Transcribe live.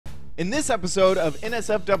In this episode of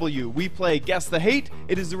NSFW, we play Guess the Hate.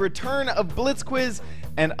 It is the return of Blitz Quiz,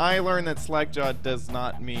 and I learned that Slackjawed does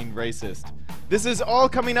not mean racist. This is all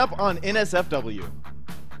coming up on NSFW.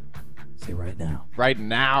 Say right now. Right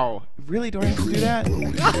now. Really, do I have to do that?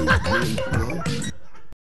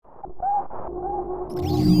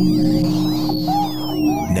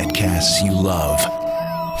 Netcasts you love.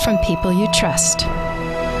 From people you trust.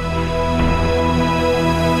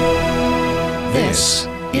 This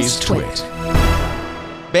is Twit.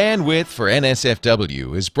 Bandwidth for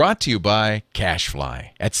NSFW is brought to you by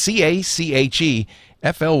Cashfly at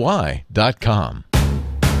CACHEFLY.com.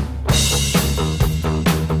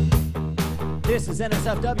 This is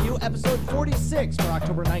NSFW episode 46 for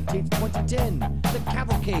October 19th, 2010. The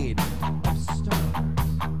Cavalcade of Stars.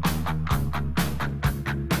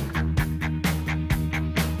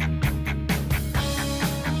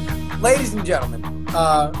 Ladies and gentlemen,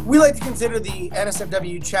 we like to consider the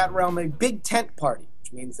NSFW chat realm a big tent party,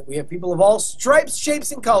 which means that we have people of all stripes,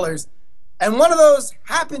 shapes, and colors, and one of those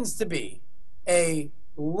happens to be a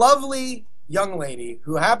lovely young lady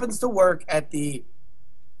who happens to work at the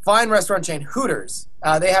fine restaurant chain Hooters.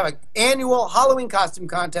 They have an annual Halloween costume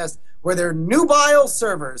contest where their nubile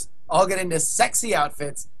servers all get into sexy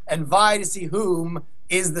outfits and vie to see whom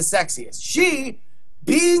is the sexiest. She,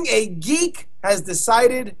 being a geek, has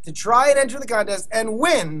decided to try and enter the contest and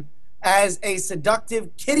win as a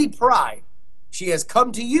seductive kitty pryde. She has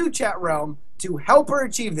come to you, chat realm, to help her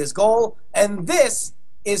achieve this goal, and this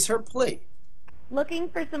is her plea. Looking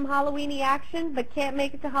for some Halloween-y action, but can't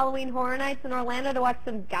make it to Halloween Horror Nights in Orlando to watch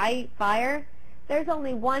some guy eat fire? There's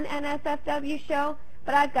only one NSFW show,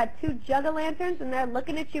 but I've got 2 jug-o'-lanterns, and they're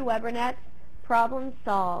looking at you, Webernets. Problem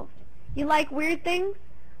solved. You like weird things?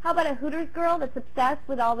 How about a Hooters girl that's obsessed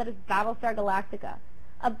with all that is Battlestar Galactica?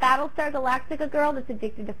 A Battlestar Galactica girl that's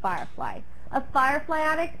addicted to Firefly. A Firefly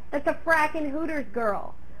addict that's a frackin' Hooters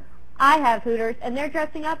girl. I have Hooters, and they're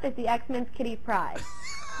dressing up as the X-Men's Kitty Pryde.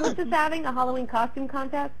 Hoots is having a Halloween costume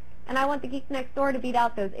contest, and I want the geeks next door to beat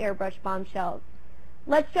out those airbrush bombshells.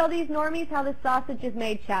 Let's show these normies how this sausage is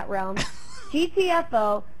made, chat realm.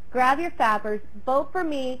 GTFO, grab your fappers, vote for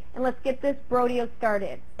me, and let's get this brodeo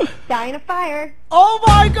started. Dying of fire. Oh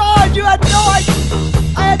my god, you had no idea!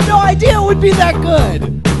 I had no idea it would be that good!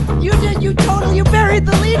 You buried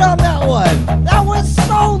the lead on that one! That was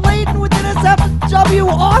so laden with NSFW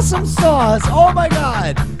awesome sauce! Oh my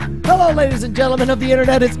god! Hello, ladies and gentlemen of the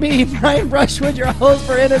internet, it's me, Brian Brushwood, your host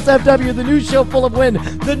for NSFW, the new show full of win,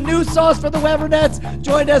 the new sauce for the Webernets,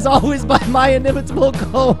 joined as always by my inimitable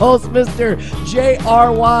co-host, Mr.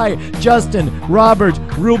 J.R.Y. Justin Robert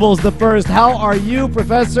Rubles the First. How are you,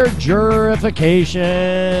 Professor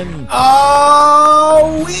Jurification?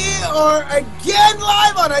 Oh, we are again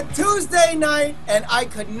live on a Tuesday night, and I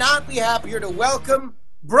could not be happier to welcome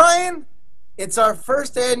Brian. It's our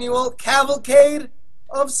first annual Cavalcade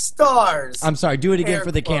of Stars. I'm sorry, do it again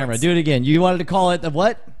for the camera. Do it again. You wanted to call it the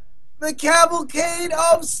what? The Cavalcade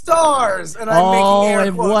of Stars. And I'm making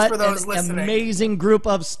air quotes for those listening. What an amazing group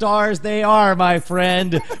of stars they are, my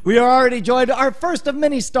friend. We are already joined our first of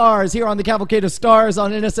many stars here on the Cavalcade of Stars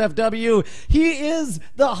on NSFW. He is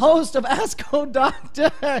the host of Ask O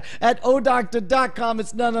Doctor at odoctor.com.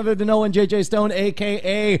 It's none other than Owen J.J. Stone,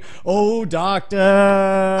 a.k.a. O Doctor.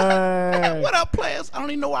 What up, players? I don't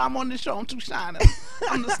even know why I'm on this show. I'm too shiny.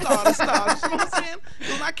 I'm the star of the stars. You know what I'm saying?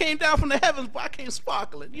 When I came down from the heavens, but I came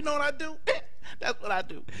sparkling. You know what I do? That's what I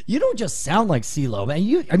do. You don't just sound like CeeLo, man.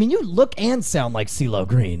 You look and sound like CeeLo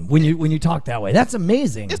Green when you talk that way. That's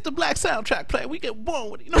amazing. It's the black soundtrack player. We get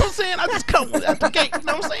born with it. You know what I'm saying? I just come with it at the gate. You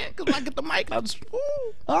know what I'm saying? Because when I get the mic, I just,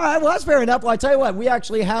 ooh. All right, well, that's fair enough. Well, I tell you what, we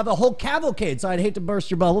actually have a whole cavalcade, so I'd hate to burst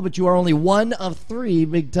your bubble, but you are only one of 3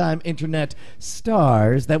 big-time internet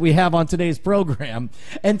stars that we have on today's program.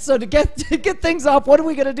 And so to get things off, what are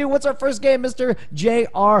we going to do? What's our first game, Mr.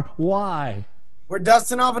 J.R.Y.? We're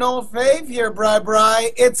dusting off an old fave here,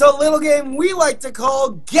 Bri. It's a little game we like to call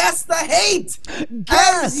Guess the Hate.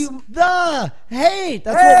 Guess the Hate.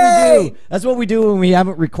 That's what we do. That's what we do when we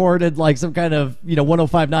haven't recorded like some kind of,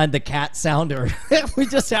 105.9 The Cat sounder. We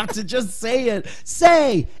just have to just say it.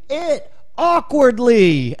 Say it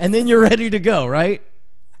awkwardly. And then you're ready to go, right?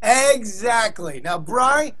 Exactly. Now,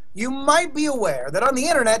 Bri, you might be aware that on the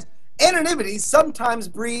internet, anonymity sometimes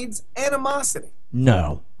breeds animosity.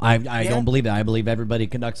 No, I don't believe that. I believe everybody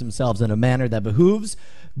conducts themselves in a manner that behooves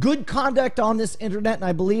good conduct on this internet, and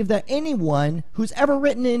I believe that anyone who's ever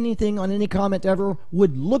written anything on any comment ever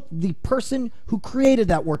would look the person who created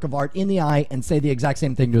that work of art in the eye and say the exact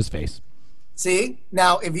same thing to his face. See?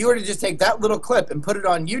 Now, if you were to just take that little clip and put it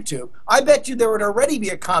on YouTube, I bet you there would already be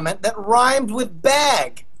a comment that rhymed with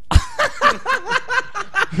bag.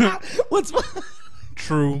 What's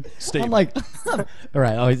True statement. I'm like, all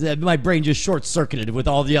right. Oh, my brain just short-circuited with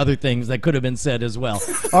all the other things that could have been said as well.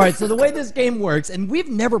 All right. So the way this game works, and we've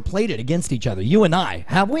never played it against each other, you and I,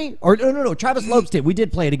 have we? Or no. Travis Lopes did. We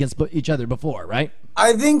did play it against each other before, right?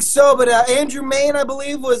 I think so, but Andrew Main, I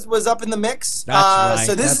believe, was up in the mix. That's right.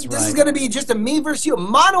 So this is going to be just a me versus you,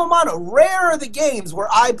 mano a mano. Rare are the games where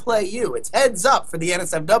I play you. It's heads up for the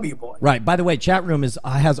NSFW boy. Right. By the way, chat room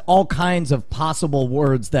has all kinds of possible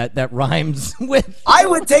words that rhymes with. I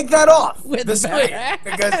would take that off With the screen bag.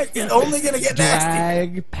 because it's only going to get nasty.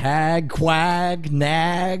 Drag, pag, quag,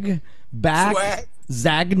 nag, back, Swag.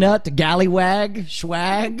 zagnut, gallywag,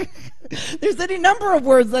 schwag. There's any number of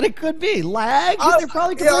words that it could be. Lag? They're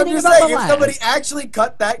probably Yeah, I'm complaining just about saying, the if lag. somebody actually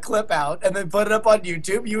cut that clip out and then put it up on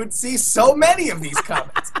YouTube, you would see so many of these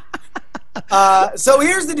comments. So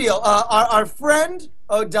here's the deal. Our friend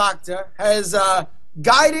O'Doctor has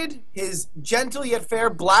guided his gentle yet fair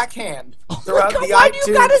black hand throughout the Why do iTunes.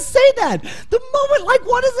 you gotta say that? The moment, like,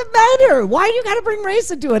 what does it matter? Why do you gotta bring race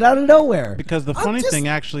into it out of nowhere? Because the I'm funny just- thing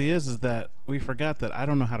actually is that we forgot that I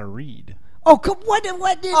don't know how to read. Oh, come what did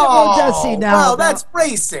Oh, does he now? well, about- that's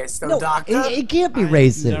racist, no, O'Doctor. it can't be I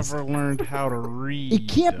racist. never learned how to read. It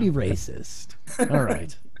can't be racist. All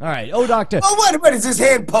right. All right. Oh, Doctor. Oh, what is his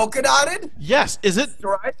hand polka dotted? Yes, is it?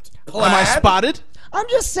 Striped? Am I Plaid? spotted? I'm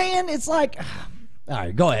just saying it's like. All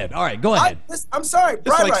right, go ahead. All right, go ahead. I'm sorry, It's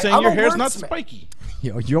like saying I'm your a hair's not wordsmith. spiky.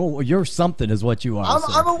 You're something is what you are.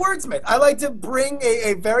 I'm a wordsmith. I like to bring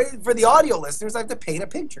a very, for the audio listeners, I like to paint a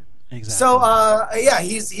picture. Exactly. So, yeah,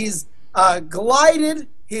 he's glided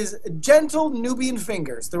his gentle Nubian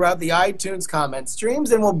fingers throughout the iTunes comment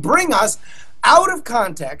streams and will bring us, out of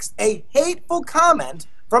context, a hateful comment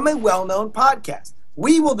from a well-known podcast.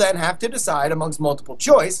 We will then have to decide amongst multiple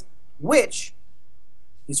choice which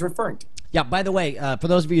he's referring to. Yeah, by the way, for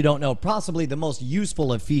those of you who don't know, possibly the most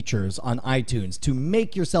useful of features on iTunes to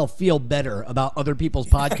make yourself feel better about other people's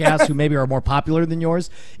podcasts who maybe are more popular than yours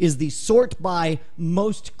is the sort by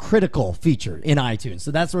most critical feature in iTunes.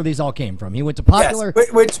 So that's where these all came from. He went to popular.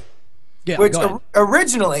 Yes, Yeah, which go ahead.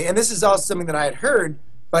 originally, and this is also something that I had heard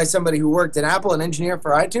by somebody who worked at Apple, an engineer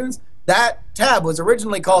for iTunes, that tab was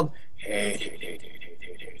originally called hate.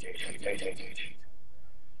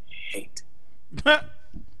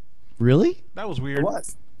 Really? That was weird. It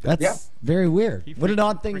was. That's Yeah. very weird. What an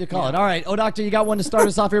odd thing to call it. All right. Oh, Doctor, you got one to start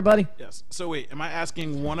us off here, buddy? Yes. So wait, am I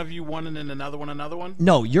asking one of you one and then another one?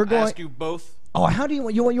 No, you're I going. ask you both. Oh, how do you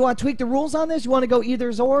want to tweak the rules on this? You want to go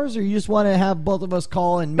either's ors, or you just want to have both of us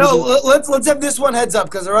call and No, maybe- let's have this one heads up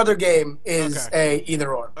because our other game is a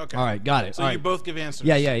either or. Okay. All right, got it. So All you right. both give answers.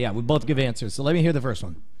 Yeah. We both give answers. So let me hear the first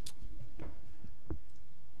one.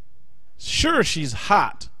 Sure, she's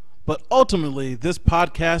hot, but ultimately this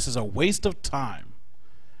podcast is a waste of time.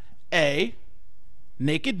 A,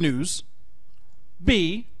 naked news.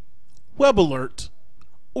 B, web alert.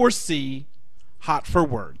 Or C, hot for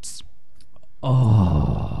words.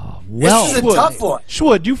 Well, This is a tough one.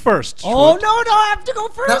 Schwood, you first. oh Schwood. no, I have to go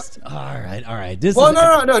first. All right. This Well,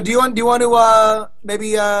 is no. Do you want to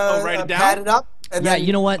maybe write it down? pad it up? And Yeah, then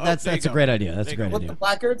you know what? Oh, That's there you a go. great idea. That's a There you great go. flip idea. the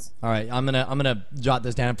placards. All right, I'm gonna jot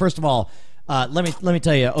this down. First of all, let me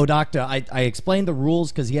tell you, O'Doctor, I explained the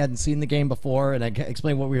rules because he hadn't seen the game before, and I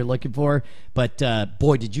explained what we were looking for. But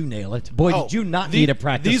boy, did you nail it! Boy, Oh, did you not need a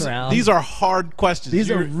practice round? These are hard questions.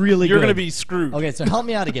 These are really You're good. going to be screwed. Okay, so help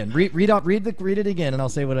me out again. Read it again, and I'll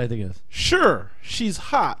say what I think it is. Sure, she's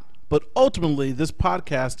hot, but ultimately this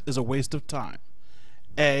podcast is a waste of time.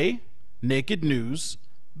 A, naked news.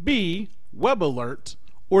 B, web alert.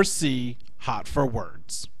 Or C, hot for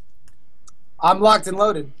words. I'm locked and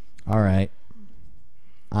loaded. All right,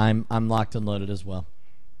 I'm locked and loaded as well.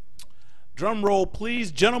 Drum roll,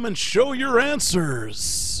 please. Gentlemen, show your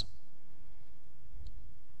answers.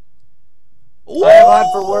 I am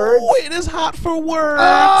hot for words. It is hot for words.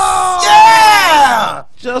 Yeah!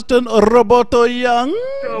 Justin Roboto Young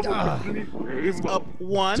is up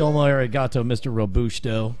one. Domo arigato, Mr.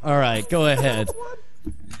 Robusto. All right, go ahead.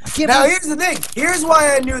 I can't Now believe- here's the thing. Here's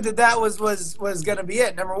why I knew that was going to be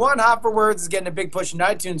it. Number one, Hot for Words is getting a big push in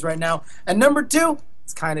iTunes right now, and number two,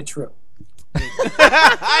 it's kind of true.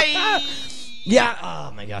 Yeah.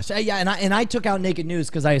 Oh my gosh. Yeah. And I took out naked news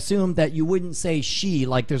because I assumed that you wouldn't say she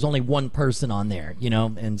like there's only one person on there, you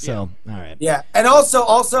know. And so, all right. Yeah, and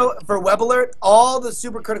also for Web Alert, all the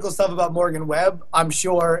super critical stuff about Morgan Webb, I'm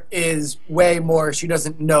sure, is way more. She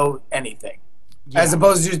doesn't know anything, as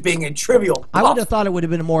opposed to just being a trivial. I bluff. would have thought it would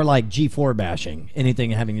have been more like G4 bashing,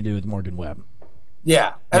 anything having to do with Morgan Webb.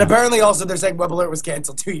 Yeah, and apparently also they're saying Web Alert was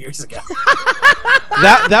canceled 2 years ago.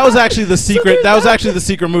 That was actually the secret. That was actually the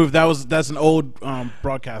secret move. That's an old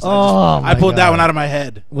broadcast. I pulled that one out of my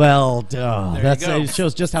head. Well, it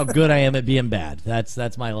shows just how good I am at being bad.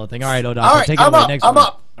 That's my little thing. All right, O'Donnell, All right, take it away. Next I'm one.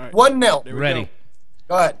 up. 1-0. Ready.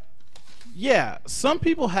 Go ahead. Yeah, some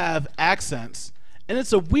people have accents, and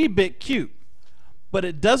it's a wee bit cute, but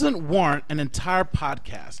it doesn't warrant an entire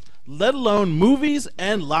podcast, let alone movies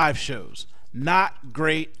and live shows. Not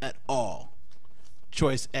great at all.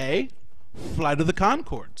 Choice A, Flight of the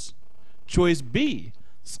Conchords. Choice B,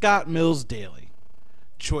 Scott Mills Daily.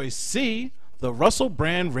 Choice C, The Russell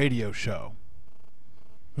Brand Radio Show.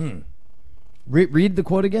 Read the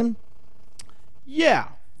quote again. Yeah,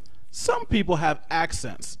 some people have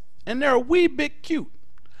accents, and they're a wee bit cute,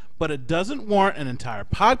 but it doesn't warrant an entire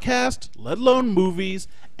podcast, let alone movies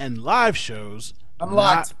and live shows. I'm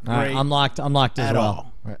locked. All right, I'm locked. I'm locked as at well.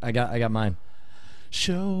 all. All right, I got mine.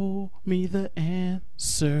 Show me the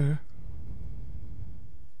answer.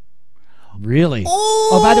 Really?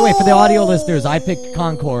 Oh, by the way, for the audio listeners, I picked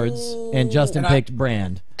Concords and Justin picked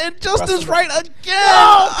Brand. And Justin's right again.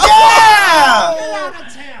 Yeah!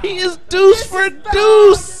 He is deuce for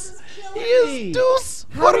deuce. He is deuce.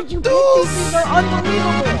 How did you get these? These are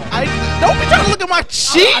unbelievable. Don't be trying to look at my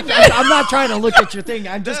sheet. I'm not trying to look at your thing.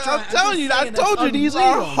 I'm just trying. I'm telling you, I told you these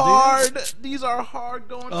are hard. These are hard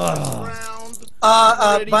going round.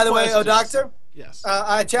 By the way, Doctor. Yes.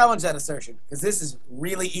 I challenge that assertion because this is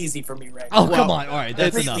really easy for me right now. Oh, come on. All right,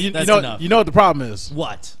 that's enough. That's enough. You know what the problem is?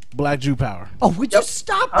 What? Black Jew power. Oh, would you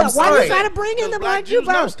stop that? Why are you trying to bring in the Black Jew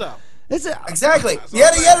power? Exactly. You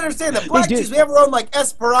gotta understand that Black Jews, we have our own like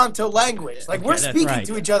Esperanto language. Like we're speaking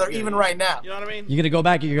to each other even right now. You know what I mean? You're gonna go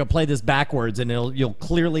back and you're gonna play this backwards, and you'll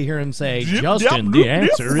clearly hear him say, "Justin, the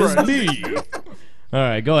answer is me." All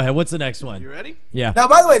right, go ahead. What's the next one? You ready? Yeah. Now,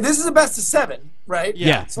 by the way, this is a best of 7, right?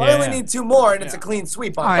 Yeah. So I only need 2 more, and it's a clean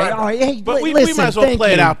sweep on Friday. All right. Hey, but we listen, might as well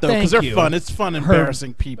play it out though because they're you. fun. It's fun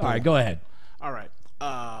embarrassing people. All right, go ahead. All right.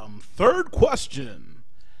 Third question.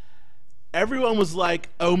 Everyone was like,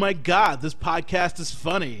 "Oh my God, this podcast is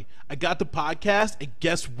funny." I got the podcast, and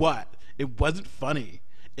guess what? It wasn't funny.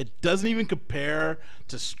 It doesn't even compare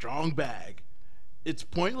to Strong Bag. It's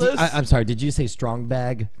pointless. I'm sorry. Did you say Strong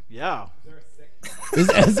Bag? Yeah.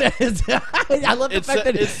 I love the fact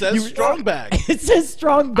that it says Strong Bag. It says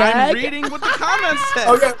Strong Bag. I'm reading what the comments say.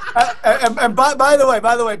 Okay, and by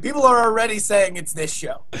the way, people are already saying it's this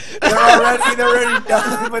show. They're already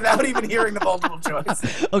done without even hearing the multiple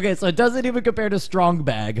choice. Okay, so it doesn't even compare to Strong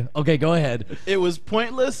Bag. Okay, go ahead. It was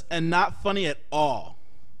pointless and not funny at all.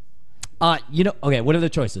 Okay, what are the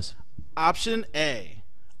choices? Option A,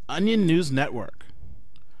 Onion News Network.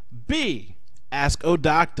 B, Ask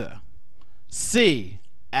O'Doctor. C,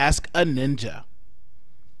 Ask a Ninja.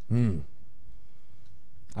 All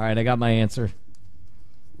right, I got my answer.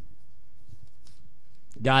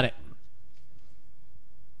 Got it.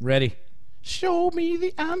 Ready. Show me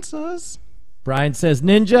the answers. Brian says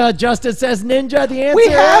Ninja. Justin says Ninja. The answer We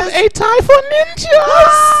have is... a tie for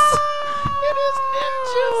ninjas. It is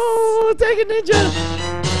Oh, take it, Ninja.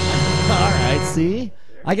 All right, see?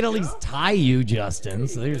 I can at least tie you, Justin.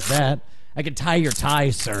 So there's that. I can tie your tie,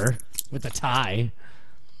 sir, with the tie.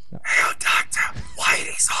 Oh, Doctor,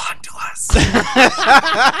 Whitey's on to us.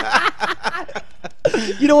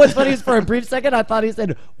 You know what's funny is for a brief second I thought he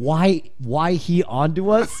said why he onto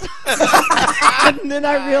us, and then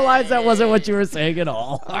I realized that wasn't what you were saying at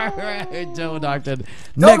all. All right, Joe Doctor.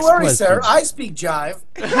 Don't worry, sir. I speak jive.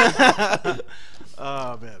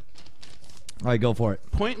 Oh man! All right, go for it.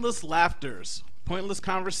 Pointless laughters, pointless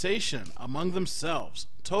conversation among themselves,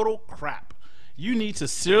 total crap. You need to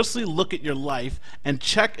seriously look at your life and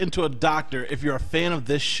check into a doctor if you're a fan of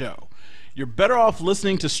this show. You're better off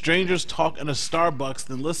listening to strangers talk in a Starbucks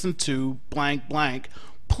than listen to blank blank.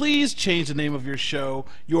 Please change the name of your show.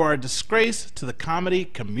 You are a disgrace to the comedy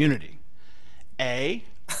community. A,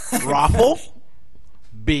 Raffle.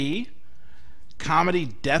 B, Comedy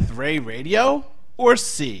Death Ray Radio. Or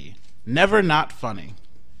C, Never Not Funny.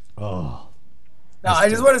 Oh. Now, I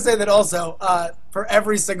just want to say that also, for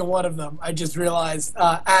every single one of them, I just realized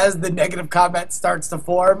as the negative comment starts to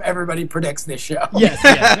form, everybody predicts this show. Yes,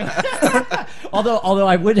 yes. although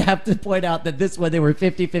I would have to point out that this one, they were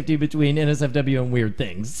 50-50 between NSFW and Weird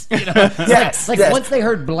Things. You know? Yes. Like yes. once they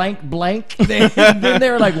heard blank blank, then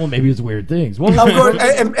they were like, well, maybe it's Weird Things. Well, of course,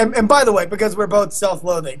 and by the way, because we're both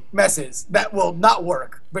self-loathing messes, that will not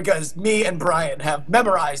work because me and Brian have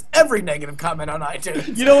memorized every negative comment on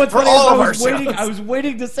iTunes. You know what's for funny? all of I our was waiting. shows. I was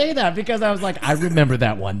waiting to say that because I was like, I remember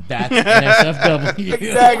that one. That's NSFW.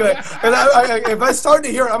 Exactly. If I start to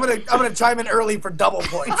hear it, I'm gonna chime in early for double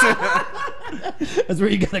points. That's where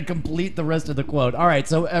you got to complete the rest of the quote. All right,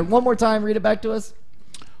 so one more time, read it back to us.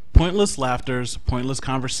 Pointless laughters, pointless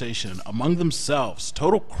conversation among themselves,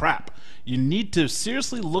 total crap. You need to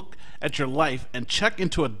seriously look at your life and check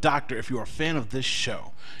into a doctor if you are a fan of this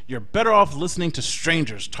show. You're better off listening to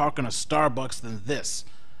strangers talking to Starbucks than this.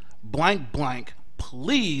 Blank blank,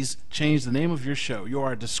 please change the name of your show. You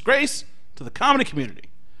are a disgrace to the comedy community.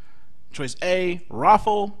 Choice A,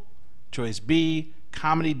 Raffle. Choice B,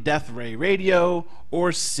 Comedy Death Ray Radio.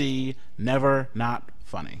 Or C, Never Not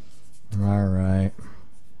Funny. All right.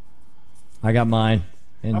 I got mine.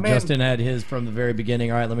 And I'm in. Justin had his from the very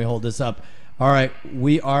beginning. All right, let me hold this up. All right,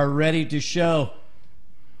 we are ready to show.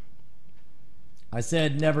 I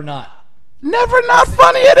said never not. Never Not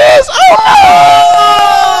Funny it is!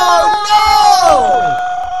 Oh,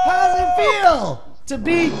 Oh, no! How does it feel to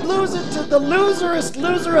be losing to the loserest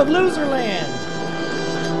loser of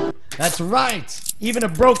Loserland? That's right. Even a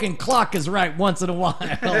broken clock is right once in a while.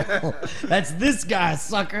 That's this guy,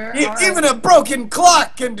 sucker. Even a broken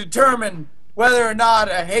clock can determine whether or not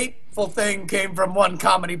a hateful thing came from one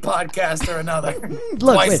comedy podcast or another. Look,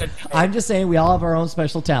 Twice wait, a day. I'm just saying we all have our own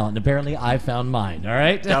special talent, and apparently I found mine. All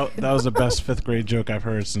right, That was the best 5th grade joke I've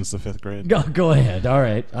heard since the 5th grade. go ahead. All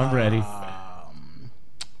right, I'm ready.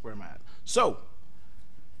 Where am I at? So,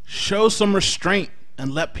 show some restraint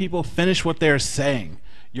and let people finish what they're saying.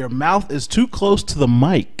 Your mouth is too close to the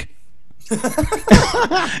mic.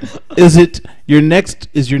 Is your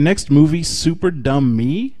next movie Super Dumb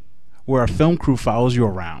Me, where a film crew follows you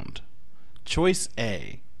around? Choice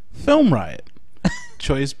A, Film Riot.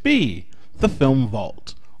 Choice B, The Film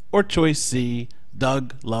Vault. Or choice C,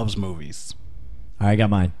 Doug Loves Movies. All right, I got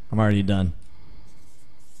mine. I'm already done.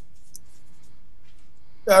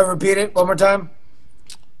 Repeat it one more time.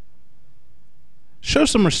 Show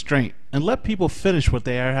some restraint and let people finish what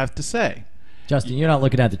they have to say. Justin, you're not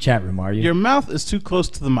looking at the chat room, are you? Your mouth is too close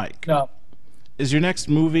to the mic. No. Is your next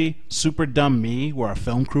movie Super Dumb Me, where a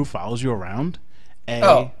film crew follows you around? A,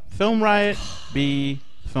 Oh. Film Riot. B,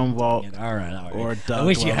 Film Vault. all right. Or Doug I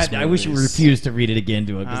wish you Loves had. I wish you Movies. refused to read it again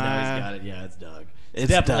to him because now he's got it. Yeah, it's Doug. It's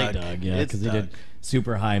definitely Doug. Doug. Yeah, It's because he Doug. did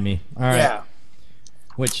Super High Me. All right. Yeah.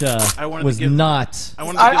 Which I wanted to was give- not. I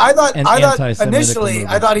wanted to I thought An anti-Semitic initially movie.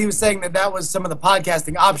 I thought he was saying that was some of the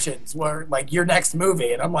podcasting options were like your next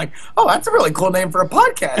movie, and I'm like, oh, that's a really cool name for a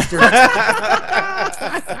podcast.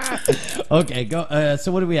 Okay, go.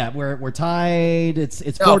 So what do we have? We're tied. It's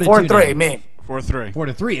 4-2 4-3, now. me. 4-3.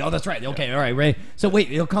 4-3. Oh, that's right. Okay, all right, Ray. So wait,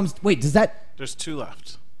 does that? There's 2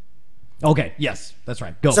 left. Okay, yes, that's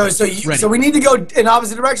right. Go. So Ready. we need to go in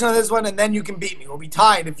opposite direction on this one, and then you can beat me. We'll be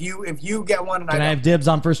tied if you get one and Can I I have don't. dibs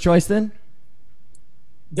on first choice then?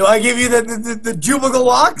 Do I give you the Jubigal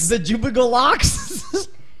locks? The Jubigal locks.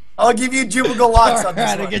 I'll give you Jubigal locks All on this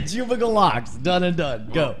right, I one. get Jubigal locks. Done and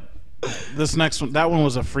done. Go. This next one, that one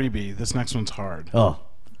was a freebie. This next one's hard. Oh.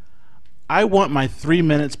 I want my 3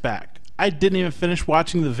 minutes back. I didn't even finish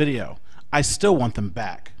watching the video. I still want them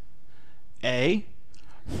back. A,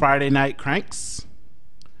 Friday Night Cranks.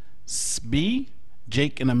 B,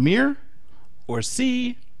 Jake and Amir. Or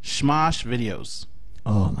C, Schmosh Videos.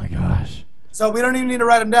 Oh my gosh. So we don't even need to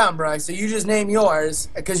write them down, Bryce. So you just name yours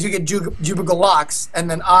because you get Jubigal locks, and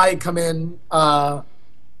then I come in and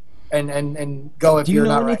go if Do you you're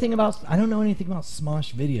know not anything about? I don't know anything about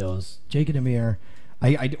Smosh Videos. Jake and Amir.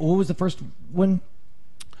 What was the first one?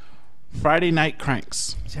 Friday Night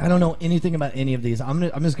Cranks. See, I don't know anything about any of these. I'm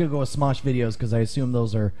just gonna go with Smosh Videos because I assume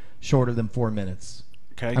those are shorter than 4 minutes.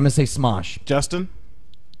 Okay. I'm gonna say Smosh. Justin?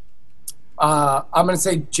 right. I'm gonna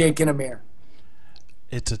say Jake and Amir.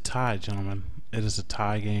 It's a tie, gentlemen. It is a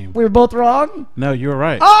tie game. We were both wrong. No, you were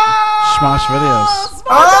right. Oh! Schmosh Videos.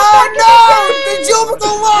 Oh no! The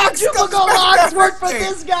Jubigal locks. Jubigal locks work for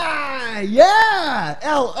this guy. Yeah.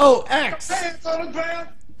 LOX.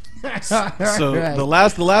 So the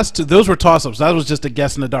last 2, those were toss-ups. That was just a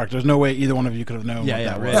guess in the dark. There's no way either one of you could have known what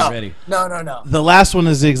that was. ready. No. The last one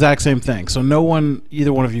is the exact same thing. So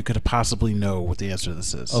either one of you could possibly know what the answer to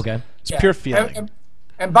this is. Okay. It's pure feeling.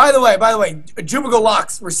 And by the way, Jubigal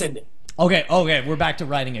locks rescinded. Okay, we're back to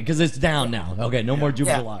writing it because it's down now. Okay, no more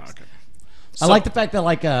Jubigal locks. Okay. I like the fact that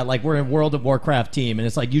like we're in World of Warcraft team and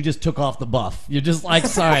it's like you just took off the buff. You're just like,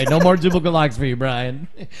 sorry, no more Jubigal locks for you, Brian.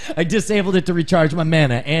 I disabled it to recharge my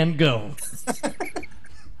mana and go.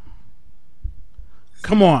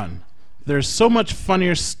 Come on. There's so much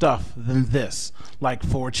funnier stuff than this, like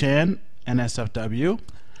 4chan, NSFW,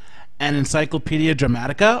 and Encyclopedia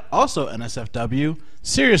Dramatica, also NSFW.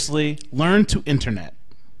 Seriously, learn to internet.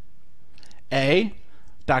 A,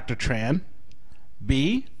 Dr. Tran.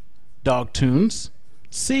 B, Dog Tunes.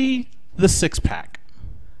 C, The Six Pack.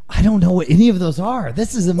 I don't know what any of those are.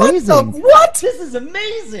 This is amazing. What? This is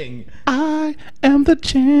amazing. I am the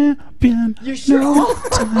champion. You sure? No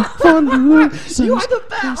time for losers. You are the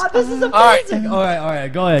best. This is amazing. All right. All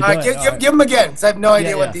right. Go ahead. All right, give them again, because I have no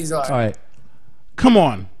idea what these are. All right. Come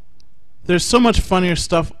on. There's so much funnier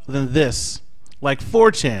stuff than this, like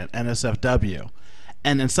 4chan, NSFW,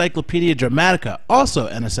 and Encyclopedia Dramatica, also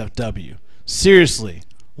NSFW. Seriously,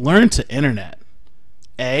 learn to internet.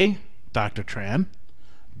 A, Dr. Tran.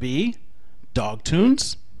 B, Dog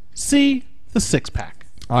Tunes. C, the Six Pack.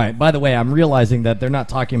 All right. By the way, I'm realizing that they're not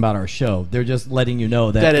talking about our show. They're just letting you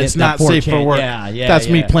know that It's not safe for work. Yeah. That's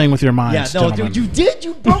me playing with your minds. Yeah, no, gentlemen. dude, you did.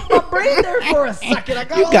 You broke my brain there for a second. I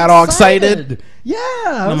got You got all excited. Yeah.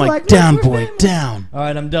 I I'm was like, down, we're boy, famous. down. All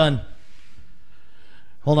right, I'm done.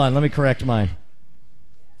 Hold on. Let me correct mine.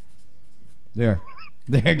 There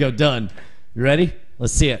you go. Done. You ready?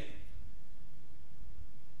 Let's see it.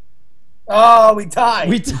 Oh, we tied.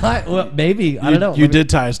 We tied. Well, maybe. I don't know. You did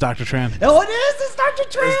tie. It's Dr. Tran. Oh, it is. It's Dr.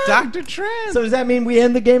 Tran. It's Dr. Tran. So does that mean we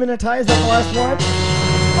end the game in a tie? Is that the last one?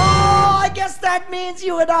 Oh, I guess that means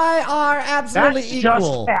you and I are absolutely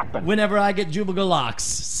equal. Whenever I get Jubigal locks.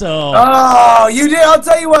 So. Oh, you did. I'll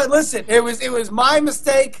tell you what. Listen, it was my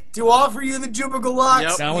mistake to offer you the Jubigal locks.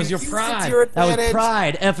 Yep. That was your used it pride. to your That was advantage.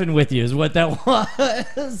 pride effing with you is what that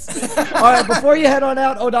was. All right, before you head on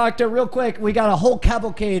out, Doctor, real quick, we got a whole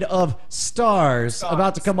cavalcade of stars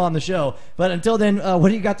about to come on the show. But until then, what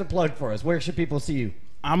do you got to plug for us? Where should people see you?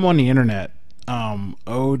 I'm on the internet.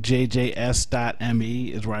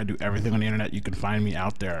 OJJS.me is where I do everything on the internet. You can find me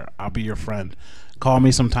out there. I'll be your friend. Call me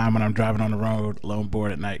sometime when I'm driving on the road, alone,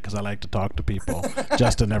 bored at night, because I like to talk to people.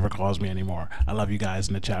 Justin never calls me anymore. I love you guys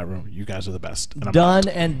in the chat room. You guys are the best. And I'm Done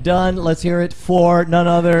and done. Let's hear it for none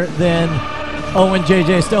other than Owen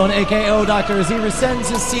J.J. Stone, a.k.a. Doctor, as he rescinds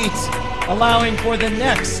his seat, allowing for the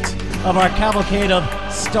next of our cavalcade of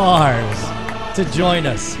stars to join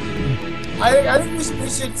us. I think we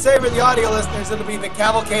should say for the audio listeners it'll be the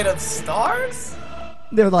Cavalcade of Stars?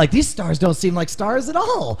 They're like, these stars don't seem like stars at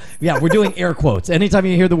all. Yeah, we're doing air quotes. Anytime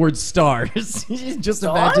you hear the word stars, just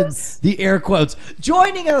imagine the air quotes.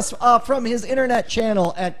 Joining us from his internet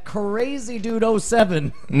channel at Crazy Dude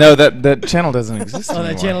 07. No, that channel doesn't exist Oh,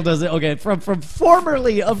 anymore. that channel doesn't. Okay, from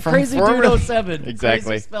formerly of Crazy Dude 07. Exactly.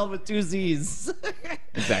 Crazy spelled with 2 Z's.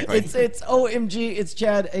 Exactly. It's OMG. It's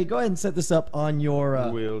Chad. Hey, go ahead and set this up on your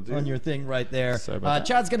Will do. on your thing right there. Sorry about that.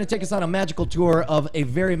 Chad's going to take us on a magical tour of a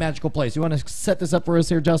very magical place. You want to set this up for us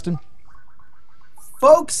here, Justin?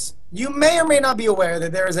 Folks, you may or may not be aware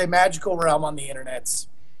that there is a magical realm on the internets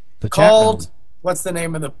The chat called... realm. What's the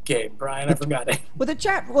name of the game, Brian? I forgot it. Well, the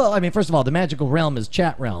chat. Well, I mean, first of all, the magical realm is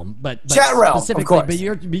chat realm, but Chat realm, of specifically. course. But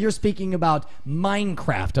you're speaking about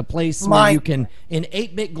Minecraft, a place where you can, in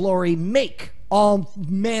 8-bit glory, make all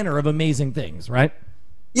manner of amazing things, right?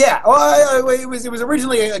 Yeah, well, it was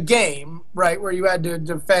originally a game, right, where you had to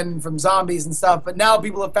defend from zombies and stuff, but now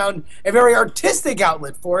people have found a very artistic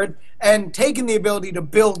outlet for it and taken the ability to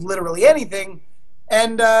build literally anything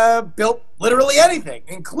and built literally anything,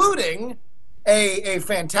 including a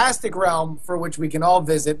fantastic realm for which we can all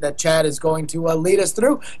visit that Chad is going to lead us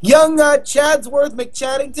through. Young Chadsworth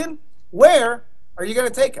McChaddington, where are you going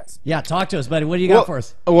to take us? Yeah, talk to us, buddy. What do you got for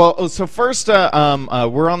us? Well, so first,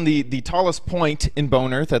 we're on the tallest point in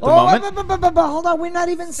Bone Earth at the moment. Hold on, we're not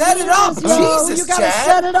even Set it up, Jesus, you gotta Chad.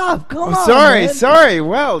 set it up. Come on, Sorry, man. sorry.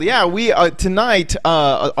 Well, yeah, we tonight,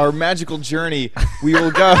 our magical journey, we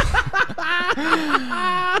will go.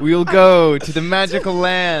 We will go to the magical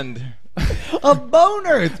land. Of Bone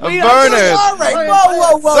Earth. Of Bone Earth. All right,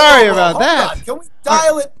 whoa. Sorry whoa, about hold that. on. Can we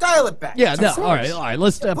dial it back? Yeah, no, all right.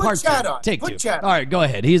 Let's part Chad two. on. Take Put 2. Chad on. All right, go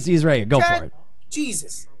ahead. He's ready. Go Chad, for it.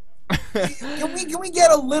 Jesus. Can we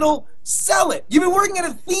get a little, sell it. You've been working at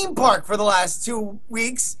a theme park for the last 2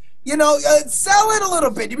 weeks. You know, sell it a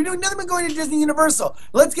little bit. You've been doing nothing but going to Disney Universal.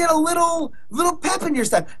 Let's get a little pep in your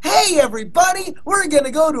step. Hey, everybody, we're going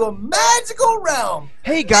to go to a magical realm.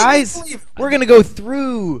 Hey guys, we're gonna go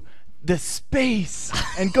through the space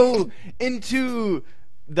and go into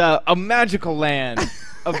a magical land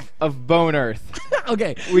of Bone Earth.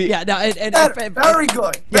 Okay. We- yeah. Now, Very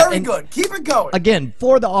good. Yeah, Very and- good. Keep it going. Again,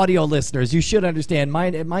 for the audio listeners, you should understand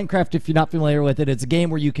Minecraft, if you're not familiar with it, it's a game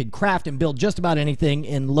where you can craft and build just about anything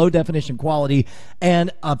in low definition quality,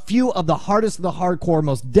 and a few of the hardest of the hardcore,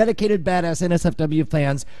 most dedicated badass NSFW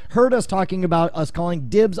fans heard us talking about us calling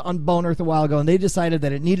dibs on Bone Earth a while ago, and they decided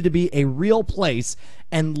that it needed to be a real place,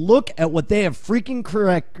 and look at what they have freaking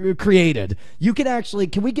created. You can actually,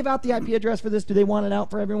 can we give out the IP address for this? Do they want it out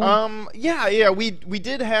for everyone? Yeah. We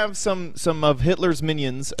did have some of Hitler's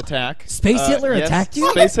minions attack. Space Hitler yes, attacked you?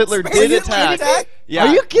 Space Hitler did attack. Yeah.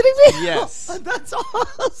 Are you kidding me? Yes. That's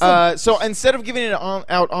awesome. So instead of giving it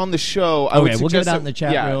out on the show, I would we'll give it out in the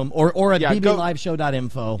suggest chat room or at go-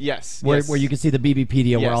 bbliveshow.info. Yes, where yes. you can see the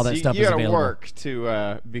BBpedia where all that stuff you is gotta available. work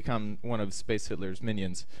to become one of Space Hitler's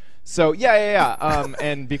minions. So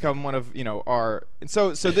and become one of our.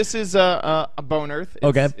 So this is a Bone Earth.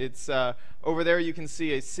 It's over there. You can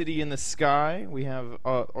see a city in the sky. We have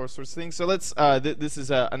all sorts of things. So let's. This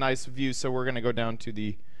is a nice view. So we're gonna go down to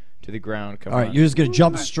the ground. Come all right, on. you're just gonna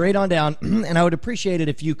jump straight on down, and I would appreciate it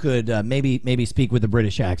if you could maybe speak with a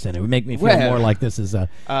British accent. It would make me feel more like this is a.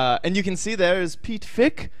 And you can see there is Pete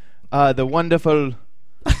Fick, the wonderful.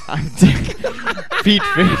 Pete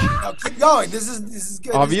Fick. No, keep going. This is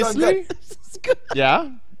good. Obviously. This is Good.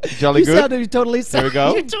 Yeah. Jolly good. You totally sound. There we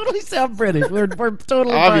go. You totally sound British. We're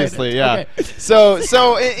totally Obviously, fine. yeah. Okay. So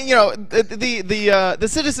the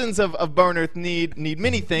citizens of Bone Earth need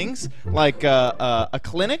many things like a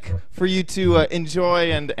clinic for you to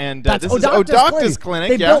enjoy and That's this is Doctor's Clinic.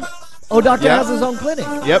 They built, Doctor Yeah. has his own clinic.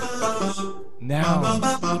 Yep.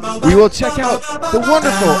 Now we will check out the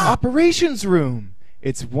wonderful operations room.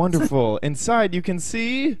 It's wonderful. Inside you can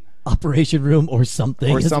see Operation room or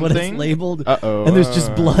something is what it's labeled. Uh-oh. And there's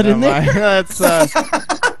just blood in there. That's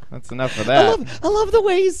enough of that. I love the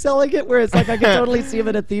way he's selling it, where it's like I can totally see him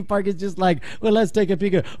at a theme park. It's just like, well, let's take a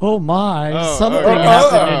peek. Oh my, something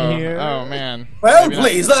happened in here. Oh man. Well,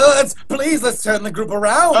 let's turn the group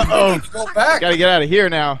around. Go back. Gotta get out of here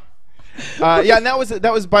now. And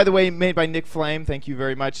that was by the way made by Nick Flame. Thank you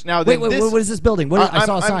very much. Now wait, what is this building? I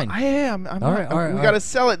saw a sign. All right. We gotta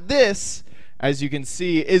sell it. This, as you can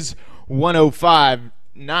see, is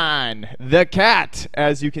 105.9 The Cat,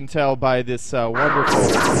 as you can tell by this wonderful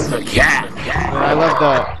The Cat. And I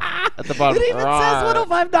love at the bottom. It even says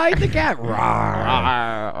 105.9 The Cat.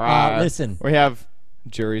 Listen, we have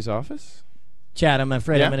Jury's office. Chad, I'm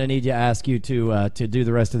afraid I'm going to need you to ask you to do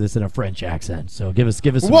the rest of this in a French accent. So give us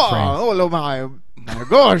some French. Oh my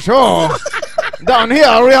gosh! Oh, down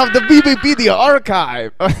here we have the BBpedia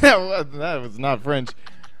archive. That was not French.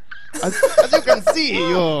 As you can see,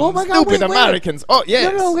 you stupid Americans. Oh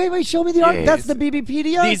yes. No, wait. Show me the archive. That's the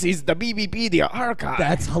BBpedia. This is the BBpedia archive.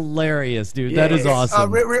 That's hilarious, dude. That is awesome.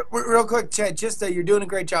 Real quick, Chad. Just you're doing a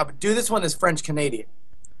great job. Do this one as French Canadian.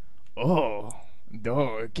 Oh.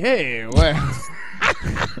 Okay, well.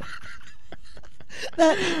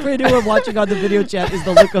 That, for anyone watching on the video chat, is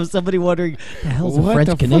the look of somebody wondering, the hell's a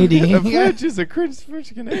French Canadian? French is a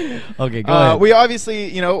French Canadian. Okay, go ahead. We obviously,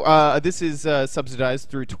 this is subsidized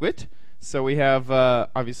through Twit. So we have,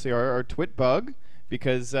 obviously, our Twit bug.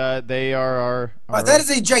 Because they are our that is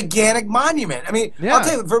a gigantic monument. I mean, I'll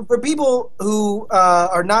tell you, for people who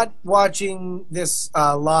are not watching this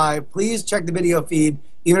live, please check the video feed,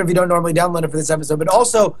 even if you don't normally download it for this episode. But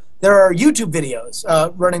also, there are YouTube videos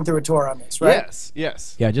running through a tour on this, right?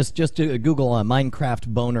 Yes. Yeah, just Google Minecraft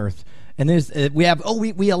Bone Earth. And there's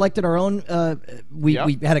we elected our own. We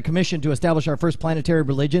had a commission to establish our first planetary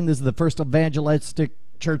religion. This is the first evangelistic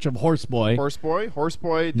Church of Horseboy.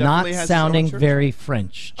 Horseboy definitely not has sounding his own church. very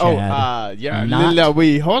French, Chad. Lila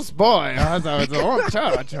wee Horseboy has its own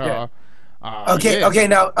church. Okay.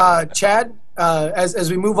 Now, Chad,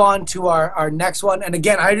 as we move on to our next one, and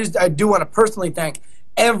again, I do want to personally thank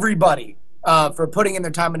everybody for putting in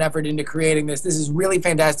their time and effort into creating this. This is really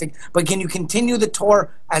fantastic. But can you continue the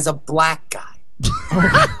tour as a black guy?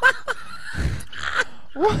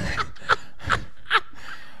 What?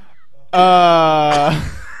 Yo,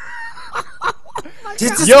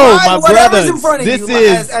 my brothers, this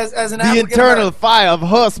is as an the internal fire of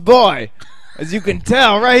Horseboy. As you can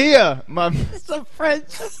tell right here. It's a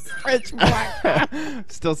French black guy.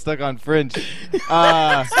 Still stuck on French.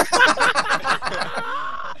 And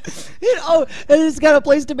it's got a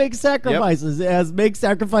place to make sacrifices. It has make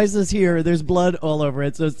sacrifices here. There's blood all over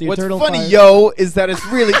it. So it's the eternal fire. What's funny, is that it's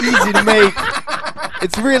really easy to make.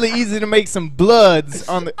 It's really easy to make some blood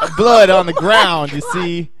on the ground. You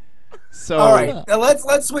see. So all right, now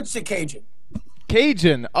let's switch to Cajun.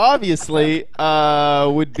 Cajun, obviously,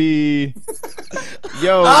 would be.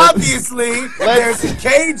 Obviously, there's a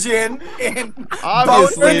Cajun in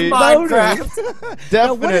obviously Minecraft.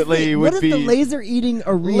 Definitely what would is be the laser eating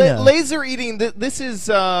arena. Laser eating. This is.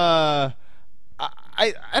 I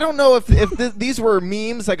don't know if these were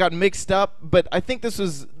memes that got mixed up, but I think this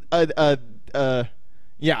was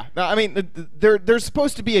yeah. I mean, there's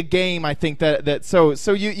supposed to be a game. I think that so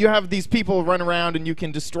you have these people run around and you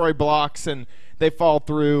can destroy blocks and they fall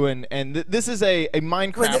through, and this is a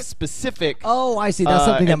Minecraft specific. Oh, I see. That's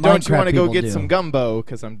something that and Minecraft don't you want to go get do. some gumbo?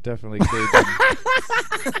 Because I'm definitely Cajun.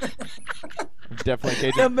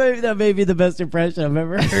 Definitely Cajun. That may be the best impression I've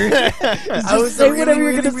ever heard. Just say really, whatever you're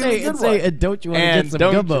really, going to really say good and say, one. and don't you want to And get some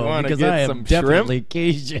don't you gumbo? wanna Because get I am some definitely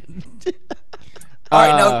Cajun. All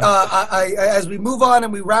right, now as we move on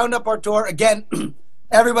and we round up our tour again,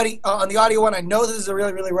 everybody on the audio one, I know this is a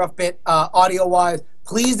really, really rough bit audio-wise.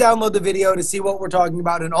 Please download the video to see what we're talking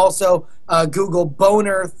about, and also Google Bone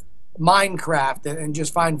Earth Minecraft and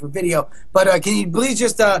just find for video. But can you please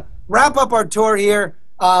just wrap up our tour here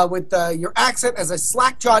with your accent as a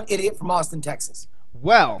slack-jawed idiot from Austin, Texas?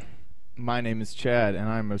 Well, my name is Chad, and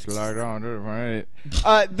I'm a right.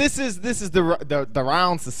 This is the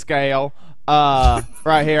rounds to scale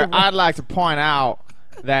right here. I'd like to point out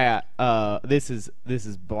that this is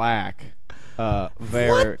black. Very.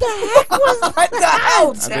 What the heck was What the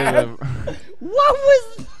hell, Chad? What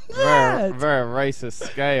was that? Very racist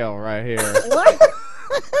scale right here. What?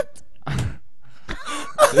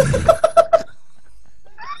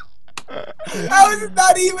 How is it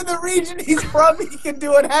not even the region he's from he can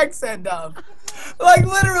do an accent of? Like,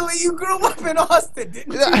 literally, you grew up in Austin,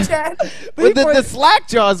 didn't you, Chad? But the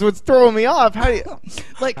Slackjaws was throwing me off. How do you...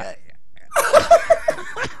 Like...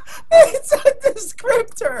 It's a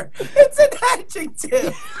descriptor. It's an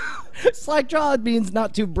adjective. Slack-jawed means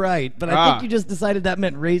not too bright, but I think you just decided that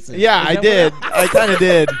meant racist. Yeah, I did. I kind of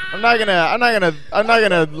did. I'm not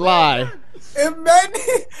gonna lie. It meant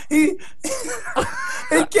it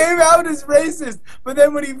came out as racist, but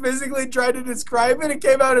then when he physically tried to describe it, it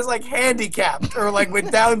came out as like handicapped or like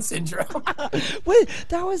with Down syndrome. Wait,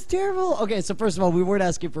 that was terrible. Okay, so first of all, we weren't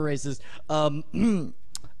asking for racist.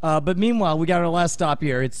 But meanwhile, we got our last stop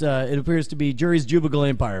here. It appears to be Jury's Jubilee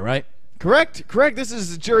Empire, right? Correct. This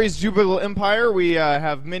is Jury's Jubilee Empire. We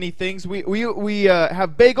have many things. We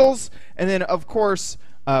have bagels, and then of course,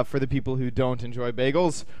 for the people who don't enjoy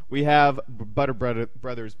bagels, we have Butter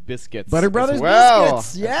Brothers biscuits. Butter Brothers well,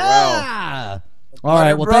 biscuits. Yeah. All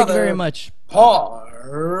right. Well, thank you very much.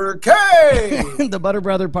 Parquet. The Butter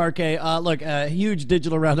Brother Parquet. Look, a huge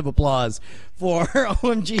digital round of applause for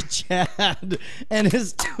OMG Chad and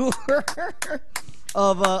his tour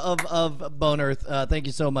of Bone Earth. Thank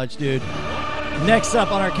you so much, dude. Next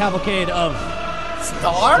up on our cavalcade of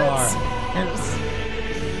Stars?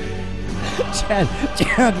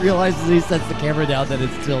 Chad realizes he sets the camera down that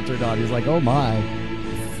it's still turned on. He's like, oh my.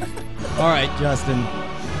 All right, Justin.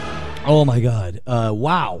 Oh my God.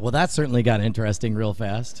 Wow. Well, that certainly got interesting real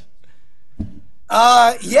fast.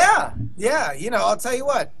 Yeah. You know, I'll tell you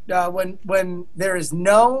what. When there is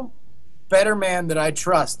no better man that I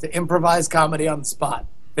trust to improvise comedy on the spot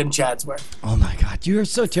than Chadsworth. Oh my God, you're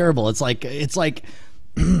so terrible. It's like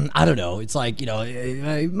I don't know. It's like, you know,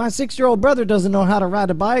 my 6-year-old brother doesn't know how to ride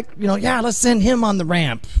a bike. You know, yeah, let's send him on the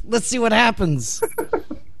ramp. Let's see what happens.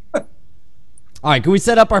 All right, can we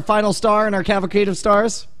set up our final star in our cavalcade of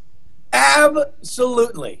stars?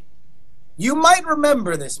 Absolutely. You might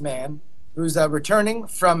remember this man who's returning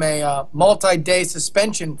from a multi-day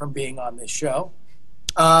suspension from being on this show.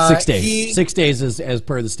 6 days. 6 days is as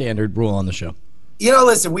per the standard rule on the show. You know,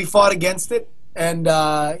 listen, we fought against it, and,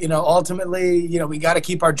 you know, ultimately, you know, we got to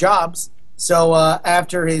keep our jobs. So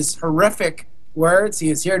after his horrific words, he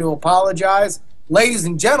is here to apologize. Ladies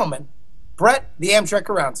and gentlemen, Brett, the Amtrak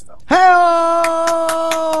of Roundsville. Hey!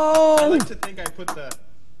 I like to think I put the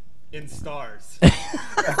in stars.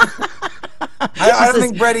 I don't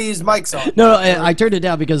think Brett used mics on. No, I turned it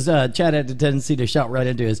down because Chad had a tendency to shout right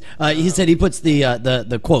into his. He said he puts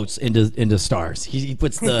the quotes into stars. He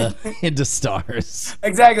puts the into stars.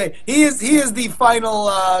 Exactly. He is the final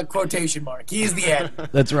quotation mark. He is the end.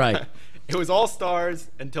 That's right. It was all stars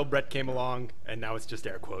until Brett came along, and now it's just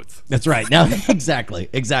air quotes. That's right. Now, exactly.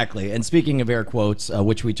 And speaking of air quotes,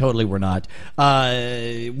 which we totally were not,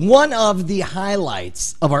 one of the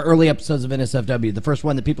highlights of our early episodes of NSFW, the first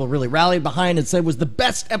one that people really rallied behind and said was the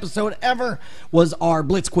best episode ever, was our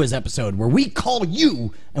Blitz Quiz episode, where we call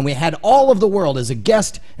you, and we had all of the world as a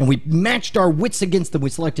guest, and we matched our wits against them. We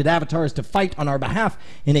selected avatars to fight on our behalf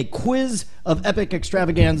in a quiz of epic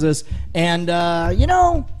extravaganzas, and, you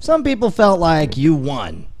know, some people felt like you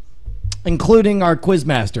won, including our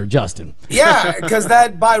quizmaster, Justin. Yeah, because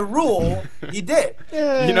that, by rule, he did.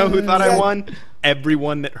 You know who thought I won?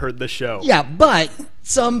 Everyone that heard the show. Yeah, but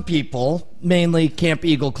some people, mainly Camp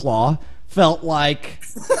Eagle Claw, felt like...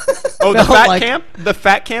 Oh, the fat camp? The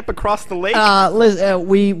fat camp across the lake?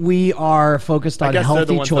 We are focused on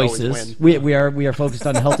healthy choices. We are focused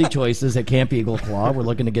on healthy choices at Camp Eagle Claw. We're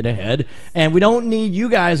looking to get ahead. And we don't need you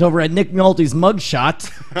guys over at Nick Nolte's mugshot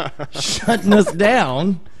shutting us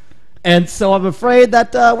down. And so I'm afraid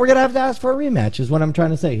that we're going to have to ask for a rematch is what I'm trying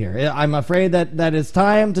to say here. I'm afraid that it's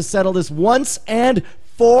time to settle this once and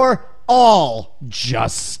for all,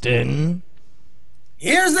 Justin.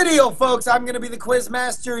 Here's the deal, folks. I'm going to be the quiz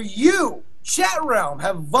master. You, chat realm,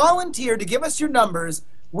 have volunteered to give us your numbers.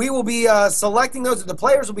 We will be selecting those, or the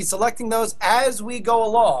players will be selecting those as we go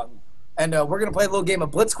along. And we're going to play a little game of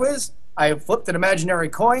Blitz Quiz. I have flipped an imaginary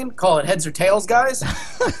coin. Call it heads or tails, guys.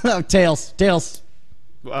 Tails.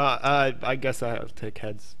 I guess I'll take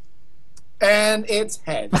heads. And it's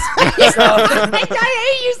heads. I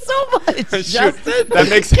hate you so much, Justin.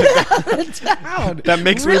 That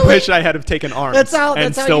makes me wish I had have taken arms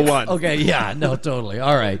and still won. Okay, yeah, no, totally.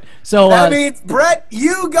 All right. So that means, Brett,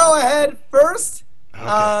 you go ahead first.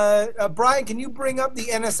 Okay. Brian, can you bring up the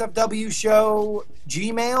NSFW show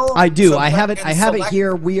Gmail? I do. So I have it select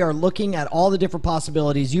here. We are looking at all the different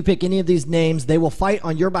possibilities. You pick any of these names. They will fight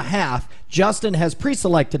on your behalf. Justin has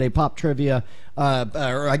pre-selected a pop trivia,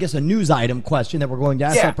 or I guess a news item question that we're going to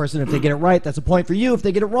ask that person. If they get it right, that's a point for you. If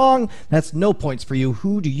they get it wrong, that's no points for you.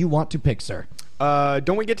 Who do you want to pick, sir?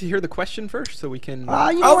 Don't we get to hear the question first so we can... No,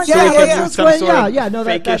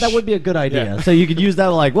 that would be a good idea. Yeah. So you could use that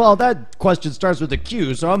like, well, that question starts with a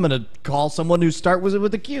Q, so I'm going to call someone who starts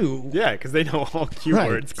with a Q. Yeah, because they know all Q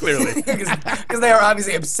words, clearly. Because they are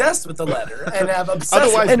obviously obsessed with the letter and have obsessed.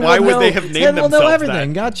 Otherwise, why would they have named themselves know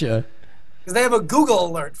everything. that? Gotcha. Because they have a Google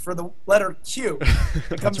alert for the letter Q.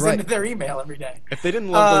 It comes into their email every day. If they didn't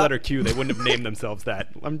love the letter Q, they wouldn't have named themselves that.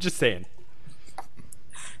 I'm just saying.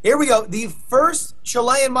 Here we go. The first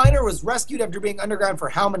Chilean miner was rescued after being underground for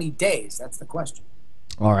how many days? That's the question.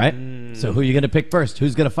 All right. So who are you going to pick first?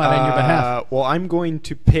 Who's going to fight on your behalf? Well, I'm going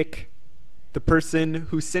to pick the person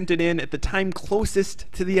who sent it in at the time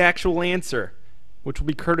closest to the actual answer, which will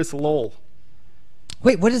be Curtis Lowell.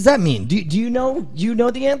 Wait, what does that mean? Do you know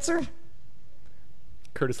the answer?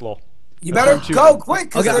 Curtis Lowell. You better go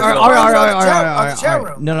quick. Okay, all right.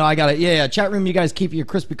 No, I got it. Yeah, chat room, you guys keep your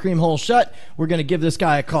Krispy Kreme hole shut. We're going to give this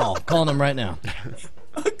guy a call. Calling him right now.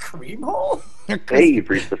 A cream hole? Hey, you've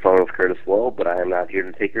reached the phone with Curtis Lowell, but I am not here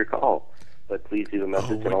to take your call. But please leave a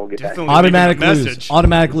message and I'll get back to you. Automatic lose.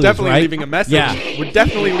 Automatic lose, definitely right? Leaving a message. Yeah. We're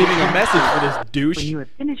definitely leaving a message for this douche. When you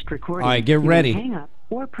have finished recording, all right, get ready. Hang up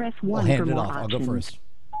or press 1 I'll hand for it more off. options. I'll go first.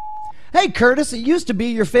 Hey, Curtis, it used to be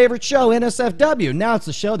your favorite show, NSFW. Now it's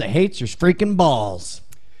the show that hates your freaking balls.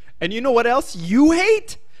 And you know what else you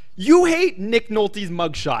hate? You hate Nick Nolte's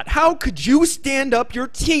mugshot. How could you stand up your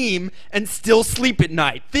team and still sleep at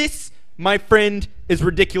night? This, my friend, is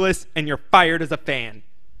ridiculous, and you're fired as a fan.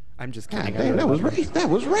 I'm just kidding. God, that was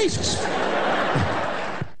racist.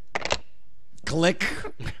 Click.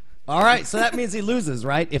 All right, so that means he loses,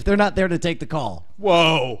 right? If they're not there to take the call.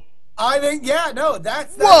 Whoa. I think,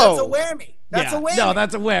 that's a whammy. That's a whammy. No,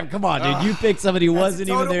 that's a whammy. Come on, dude. You picked somebody who wasn't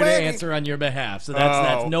even there to answer on your behalf. So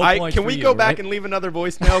that's no points Can for we you, go back right? and leave another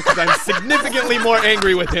voicemail? Because I'm significantly more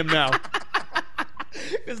angry with him now.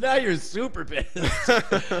 Because now you're super pissed.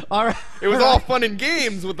 All right. It was all fun and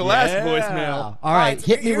games with the last voicemail. All right,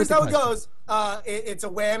 hit me with the Here's how it goes. It's a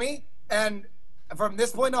whammy, and from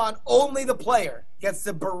this point on, only the player gets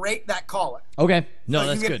to berate that caller. Okay. No, so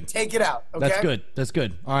that's you good. Take it out. Okay? That's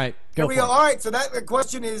good. All right, go Here we for go. it. All right, so that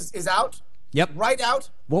question is out. Yep. Right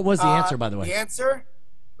out. What was the answer, by the way? The answer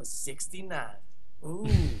was 69. Ooh.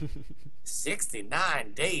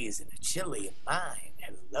 69 days in a Chilean mine.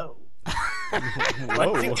 Hello.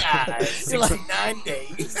 What you got? 69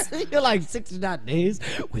 days. You're like 69 days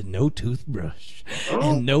with no toothbrush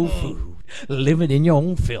and no food, living in your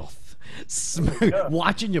own filth.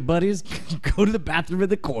 Watching your buddies go to the bathroom in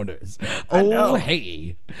the corners. Oh,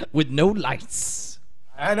 hey, with no lights.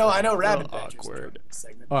 I know. Rabbit awkward.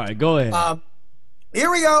 Segment. All right, go ahead.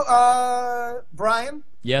 Here we go. Brian.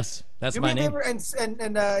 Yes, that's do my me a name. favor and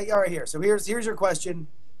all right, here. So here's your question.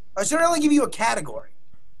 Should I only give you a category?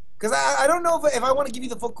 Because I don't know if I want to give you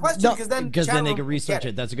the full question. No, because then they can research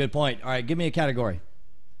it. That's a good point. All right, give me a category.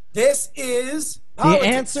 This is politics.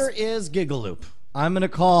 The answer is Gigaloop. I'm going to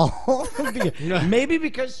call, maybe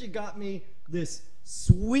because she got me this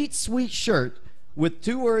sweet, sweet shirt with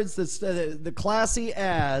two words that's the classy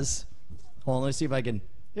as, hold on, let's see if I can,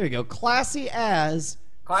 here we go, classy as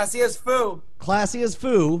foo. Classy as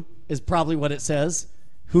foo is probably what it says.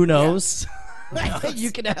 Who knows? Yeah.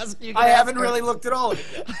 You can ask. I haven't really looked at all of it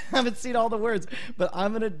yet. I haven't seen all the words, but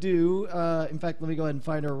I'm going to do, in fact, let me go ahead and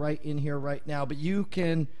find her right in here right now, but you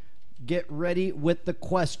can get ready with the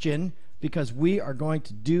question, because we are going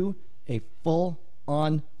to do a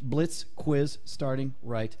full-on Blitz quiz starting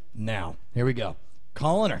right now. Here we go.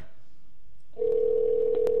 Calling her.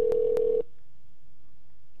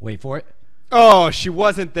 Wait for it. Oh, she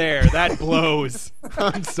wasn't there. That blows.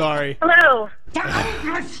 I'm sorry. Hello.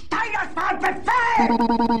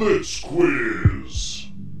 Blitz Quiz.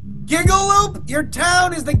 Gigaloop, your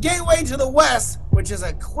town is the gateway to the West, which is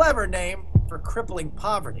a clever name for crippling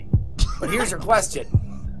poverty. But here's your question.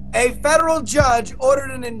 A federal judge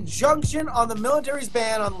ordered an injunction on the military's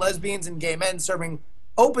ban on lesbians and gay men serving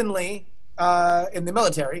openly in the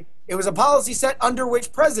military. It was a policy set under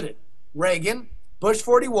which president? Reagan, Bush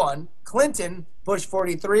 41, Clinton, Bush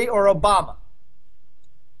 43, or Obama?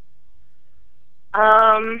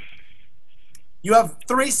 You have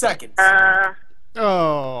 3 seconds.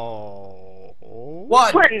 Oh.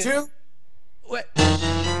 1, Clinton. 2. What?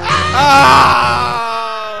 Oh!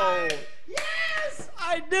 Yes!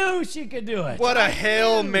 I knew she could do it. What a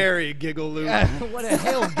Hail Mary, Gigaloop. What a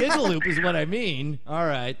Hail Gigaloop is what I mean. All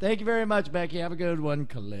right. Thank you very much, Becky. Have a good one.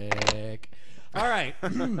 Click. All right.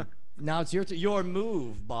 Now it's your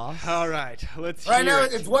move, boss. All right. Let's Right hear now,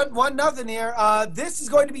 it. it's 1-0 here. This is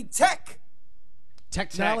going to be tech.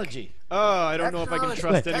 Technology. Oh, I don't know if I can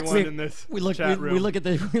trust anyone in this chat room. We look at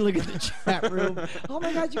the chat room. Oh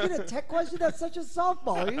my God! You get a tech question? That's such a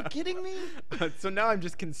softball. Are you kidding me? So now I'm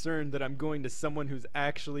just concerned that I'm going to someone who's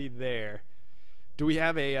actually there. Do we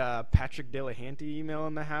have a Patrick Delahanty email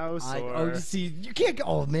in the house? Oh, see, you can't go.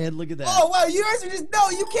 Oh man, look at that. Oh wow, you guys are just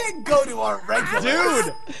you can't go to our regular.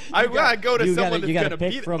 Dude, I gotta go to someone that's gotta gonna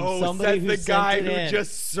pick beat. from Oh, somebody says who the guy sent it who in.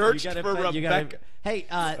 just searched for Rebecca. Hey,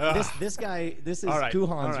 this guy, this is right,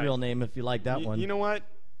 Kuhan's right. real name. If you like that one. You know what?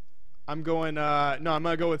 I'm going. No, I'm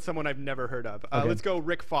gonna go with someone I've never heard of. Okay. Let's go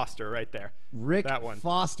Rick Foster right there. Rick that one.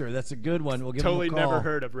 Foster. That's a good one. We'll give Totally him a call. never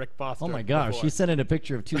heard of Rick Foster. Oh my gosh, before. she sent in a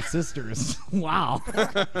picture of 2 sisters. Wow.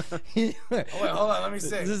 Oh, wait, hold on, let me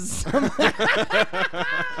see.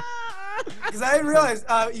 Because I didn't realize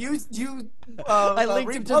you I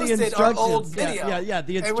linked him to the reposted our instructions. old video. Yeah.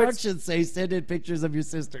 The instructions say send in pictures of your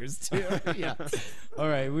sisters too. Yeah. All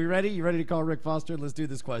right, we ready? You ready to call Rick Foster? Let's do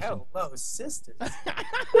this question. Hello, sisters. All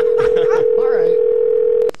right.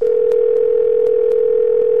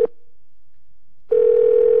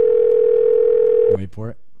 Wait for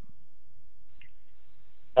it.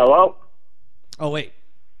 Hello? Oh wait.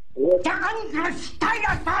 Blitz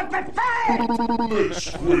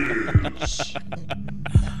Quiz.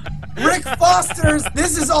 Rick Foster's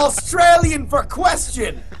This is Australian for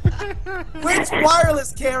question. Which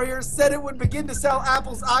wireless carrier said it would begin to sell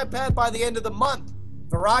Apple's iPad by the end of the month?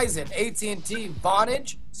 Verizon, AT&T,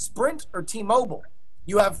 Vonage, Sprint, or T-Mobile?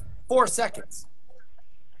 You have 4 seconds.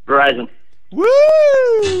 Verizon. Woo!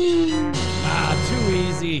 Too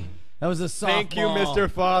easy. That was a softball. Thank you, Mr.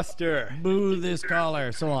 Foster. Boo this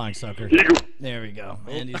caller. So long, sucker. There we go.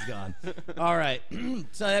 Andy's gone. All right.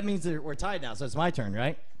 So that means that we're tied now. So it's my turn,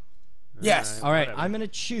 right? Yes. All right. I'm going to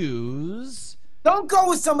choose. Don't go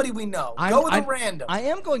with somebody we know. Go with a random. I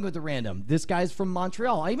am going with the random. This guy's from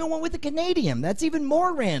Montreal. I even went with the Canadian. That's even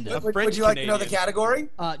more random. Would you like to know the category?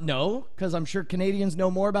 No, because I'm sure Canadians know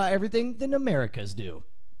more about everything than Americans do.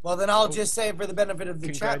 Well, then I'll just say for the benefit of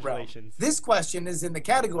the chat room. This question is in the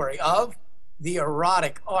category of the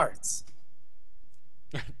erotic arts.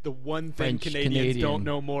 The one thing French Canadians Canadian. don't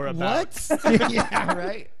know more about. What? Yeah,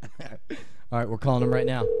 right. All right, we're calling him right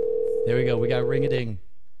now. There we go. We got ring-a-ding.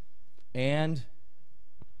 And...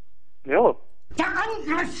 Hello.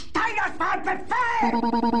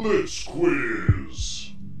 Blitz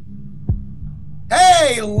Quiz.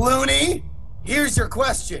 Hey, loony! Here's your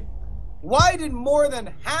question. Why did more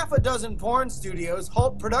than half a dozen porn studios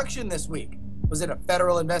halt production this week? Was it a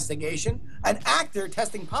federal investigation, an actor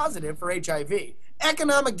testing positive for HIV,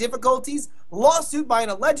 economic difficulties, lawsuit by an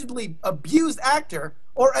allegedly abused actor,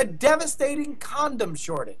 or a devastating condom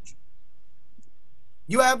shortage?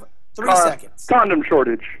 You have 3 seconds. Condom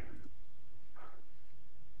shortage.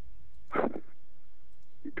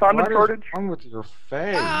 Condom shortage? What's wrong with your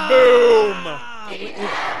face? Boom! Looking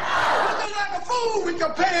like a fool with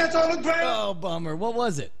your pants on the ground. Oh, bummer. What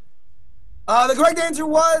was it? The correct answer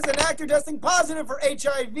was an actor testing positive for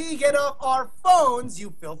HIV. Get off our phones, you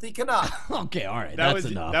filthy canard. Okay, all right. That That's was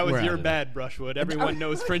enough. that was We're your out of bad, Brushwood. Everyone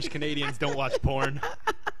knows French Canadians don't watch porn.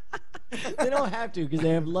 They don't have to because they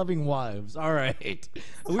have loving wives. All right.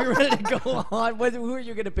 Are we ready to go on? Who are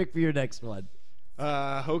you going to pick for your next one?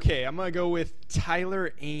 Okay, I'm going to go with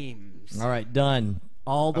Tyler Ames. All right, done.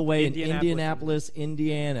 All the way in Indianapolis. Indianapolis,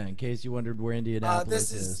 Indiana, in case you wondered where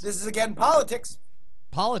Indianapolis is. This is again politics.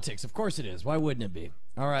 Politics, of course it is. Why wouldn't it be?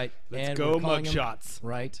 All right. Let's and go we're calling him mugshots.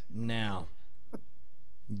 right now.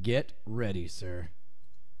 Get ready, sir.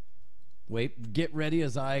 Wait, get ready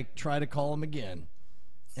as I try to call him again.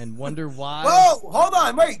 and wonder why. Whoa, hold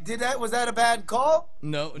on, wait. Was that a bad call?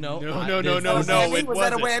 No. It Was wasn't.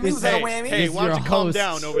 that a whammy? Was that a whammy? Hey, why don't you calm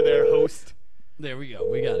down over there, host? There we go.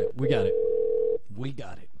 We got it.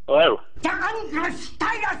 Hello.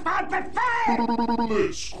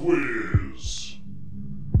 Blitz Quiz.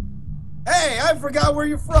 Hey, I forgot where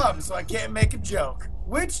you're from, so I can't make a joke.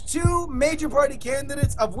 Which two major party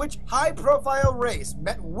candidates of which high-profile race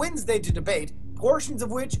met Wednesday to debate, portions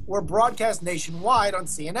of which were broadcast nationwide on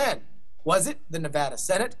CNN? Was it the Nevada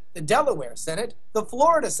Senate, the Delaware Senate, the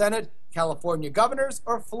Florida Senate, California governors,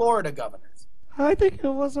 or Florida governors? I think it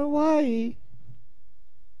was Hawaii.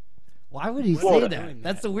 Why would he say that?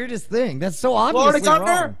 That's the weirdest thing. That's so obviously Florida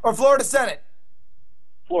governor wrong. or Florida Senate?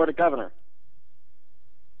 Florida governor.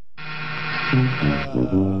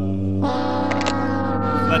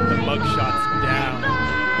 Let the mugshots down.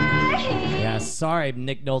 Yeah, sorry,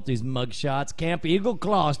 Nick Nolte's mugshots. Camp Eagle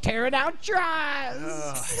Claws tearing out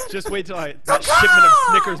tries. Just wait till that shipment of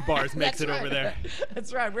Snickers bars makes it over there.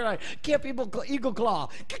 That's right. We're like Camp Eagle Claw.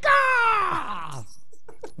 Caw-caw!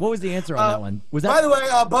 What was the answer on that one? Was that? By the way,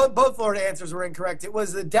 both Florida answers were incorrect. It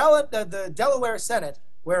was the Delaware Senate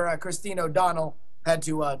where Christine O'Donnell had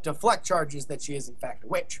to deflect charges that she is in fact a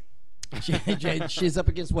witch. She's up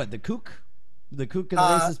against what? The kook? The kook and the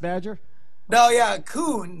racist badger? No, yeah,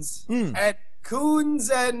 Coons and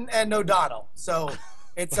O'Donnell. So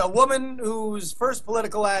it's a woman whose first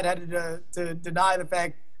political ad had to deny the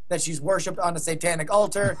fact that she's worshipped on a satanic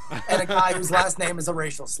altar, and a guy whose last name is a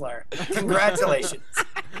racial slur. Congratulations.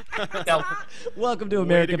 Welcome to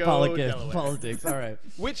American politics. All right.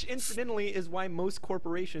 Which, incidentally, is why most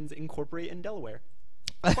corporations incorporate in Delaware.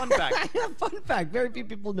 Fun fact. Fun fact. Very few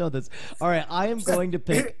people know this. All right, I am going to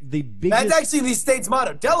pick the biggest. That's actually the state's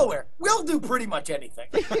motto. Delaware, we'll do pretty much anything.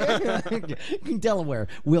 Delaware,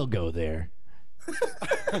 we'll go there.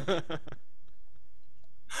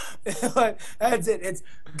 That's it. It's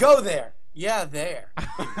go there. Yeah, there.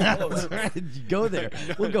 That's right. Go there.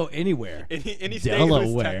 We'll go anywhere. Any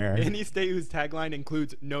Delaware. Any state whose tagline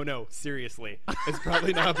includes "No, seriously," is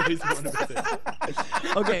probably not a place you want to visit.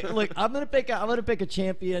 Okay, look, I'm gonna pick a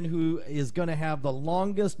champion who is gonna have the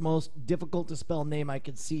longest, most difficult to spell name I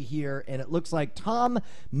can see here, and it looks like Tom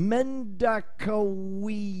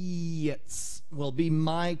Mendakowicz will be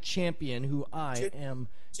my champion, who I am.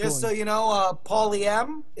 Just so you know, Paulie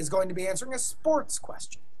M is going to be answering a sports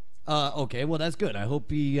question. Okay, well that's good. I hope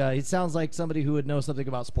he sounds like somebody who would know something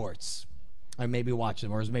about sports. I maybe watch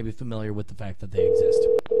them or is maybe familiar with the fact that they exist.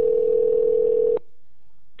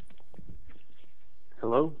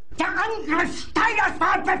 Hello?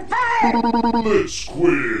 Blitz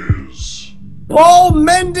Quiz. Paul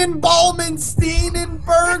Menden, Ballman,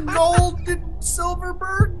 Golden,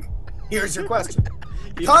 Silverberg. Here's your question.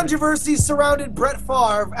 Controversy surrounded Brett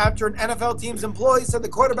Favre after an NFL team's employee said the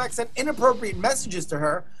quarterback sent inappropriate messages to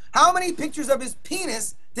her. How many pictures of his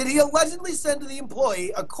penis did he allegedly send to the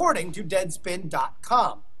employee, according to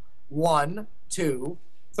Deadspin.com? 1, 2,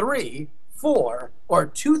 3, 4, or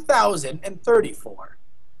 2,034?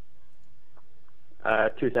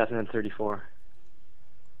 2034.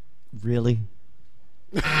 Really?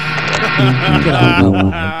 Get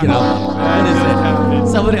off what is it?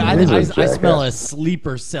 Somebody, I smell a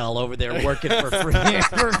sleeper cell over there working for free.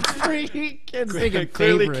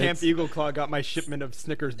 Clearly, Camp Eagle Claw got my shipment of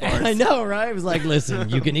Snickers bars. I know, right? It was like, listen,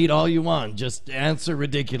 you can eat all you want, just answer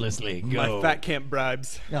ridiculously. Go. My fat camp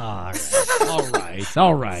bribes. All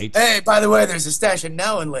right. Hey, by the way, there's a stash of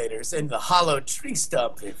now and laters in the hollow tree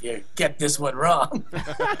stump if you get this one wrong.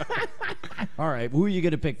 All right, who are you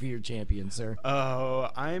going to pick for your champion, sir?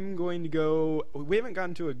 I'm going to go. We haven't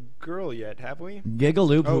gotten to a girl yet, have we?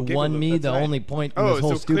 Gigaloop, who won me the only point in this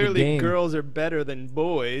whole stupid game. Clearly girls are better than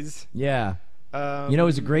boys. Yeah. You know,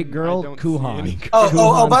 who's a great girl? Kuhan.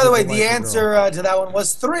 Oh, by the way, the answer to that one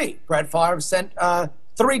was 3. Brett Favre sent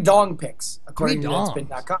 3 dong pics, according to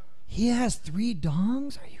Deadspin.com. He has 3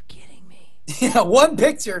 dongs? Are you kidding me? Yeah, 1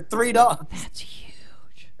 picture, 3 dongs. That's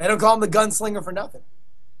huge. They don't call him the gunslinger for nothing.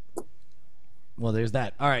 Well, there's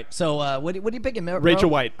that. All right, so what are you picking, bro? Rachel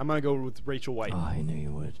White. I'm going to go with Rachel White. Oh, I knew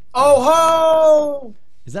you would. Oh-ho!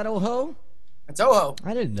 Is that Oh-ho? It's Oh-ho.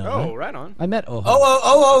 I didn't know that. Right on. I met Oh-ho.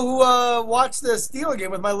 Oh-ho, who watched the Steeler game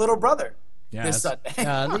with my little brother this Sunday.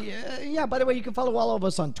 Yeah, by the way, you can follow all of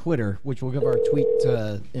us on Twitter, which we'll give our tweet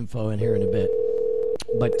info in here in a bit.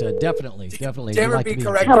 But definitely. David B.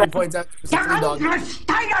 correctly points out.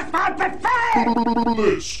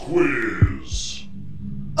 Blitz Quiz.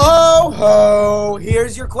 Oh ho!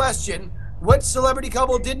 Here's your question: which celebrity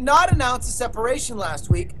couple did not announce a separation last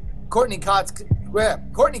week? Courtney Cox and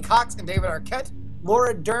David Arquette,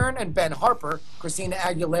 Laura Dern and Ben Harper, Christina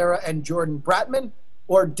Aguilera and Jordan Bratman,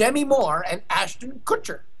 or Demi Moore and Ashton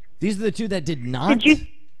Kutcher? These are the two that did not. Did you?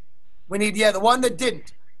 We need, the one that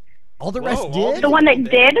didn't. All the rest did? The one that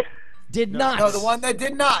did? Did not. No, the one that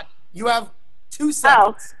did not. You have 2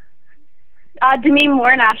 seconds. Demi Moore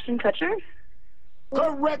and Ashton Kutcher?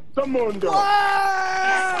 Correct the mundo.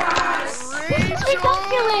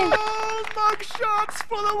 Ridiculous! Mugshots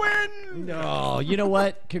for the win! No, you know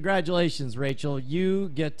what? Congratulations, Rachel. You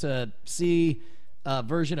get to see a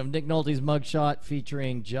version of Nick Nolte's mugshot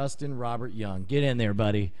featuring Justin Robert Young. Get in there,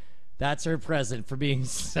 buddy. That's her present for being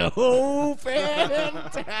so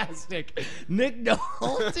fantastic. Nick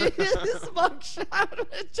Nolte's mugshot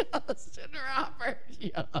with Justin Robert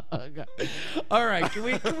Young. All right, can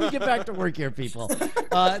we get back to work here, people?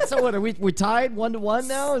 So what, are we tied 1-1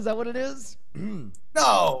 now? Is that what it is?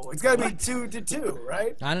 No, it's got to be 2-2,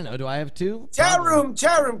 right? I don't know. Do I have 2? Chat room,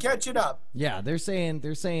 catch it up. Yeah, they're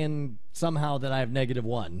saying somehow that I have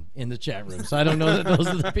 -1 in the chat room. So I don't know that those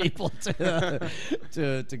are the people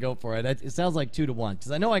to go for it. It sounds like 2-1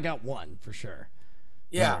 because I know I got 1 for sure.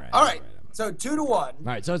 Yeah. All right. So 2-1. All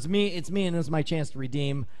right. So it's me, and it's my chance to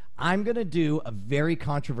redeem. I'm gonna do a very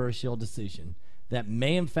controversial decision that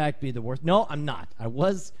may in fact be the worst. No, I'm not.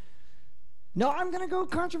 No, I'm going to go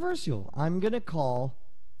controversial. I'm going to call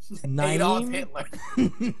Adolf Hitler.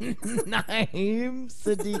 Naeem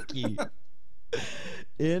Siddiqui.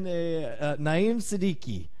 Naeem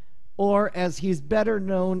Siddiqui. Or as he's better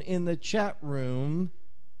known in the chat room,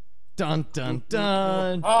 dun dun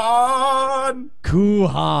dun,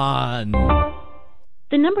 Kuhan.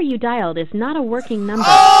 The number you dialed is not a working number.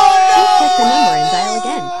 Please check the number and dial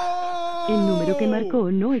again. El número que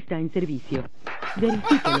marcó no está en servicio.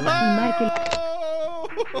 Verifíquelo y marque.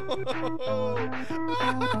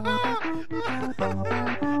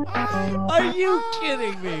 Are you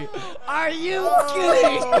kidding me? Are you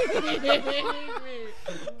kidding me?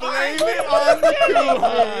 Blame it on the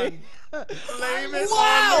Kuhan. Blame it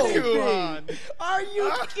on the Kuhan. Are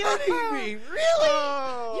you kidding me? Really?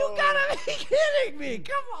 You gotta be kidding me.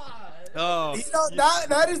 Come on. Oh,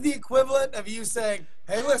 that is the equivalent of you saying,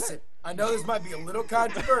 hey, listen, I know this might be a little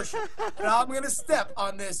controversial, but I'm going to step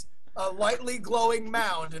on this lightly glowing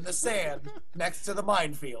mound in the sand next to the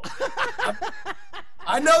minefield.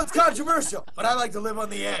 I know it's controversial, but I like to live on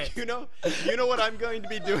the edge. You know what I'm going to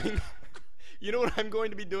be doing? You know what I'm going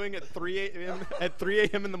to be doing at 3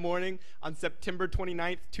 a.m. in the morning on September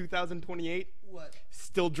 29th, 2028? What?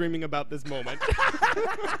 Still dreaming about this moment.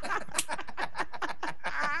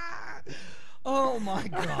 Oh my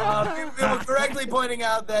God! We were correctly pointing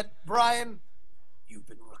out that Brian, you've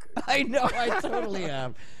been rookered. I know, I totally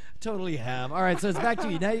have. Totally have. All right, so it's back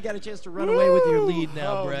to you. Now you got a chance to run away with your lead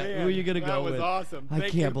now, Brett. Man, who are you going to go with? That was awesome. I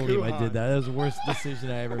can't believe I did that. That was the worst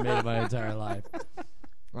decision I ever made in my entire life.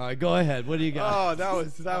 All right, go ahead. What do you got? Oh, that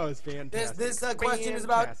was fantastic. This question is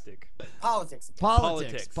about politics.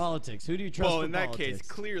 Politics. Who do you trust Well, for in that politics? case,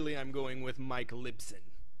 clearly I'm going with Mike Lipson.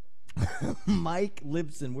 Mike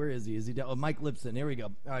Lipson. Where is he? Is he down? Oh, Mike Lipson. Here we go.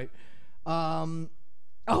 All right.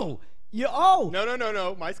 No.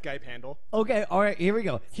 My Skype handle. Okay. All right. Here we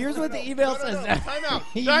go. Here's what the email says. Time out.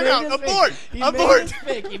 Abort. He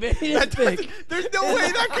made his pick. There's no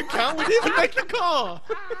way that could count. We didn't even make the call.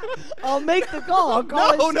 I'll make the call. I'll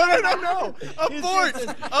call No. Abort.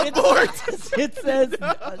 It says,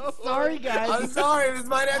 sorry, guys. I'm sorry. This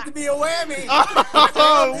might have to be a whammy.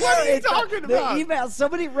 Oh, what are you talking about? The email.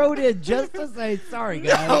 Somebody wrote in just to say, sorry,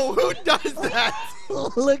 guys. No, who does that?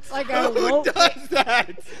 Looks like I won't. Who does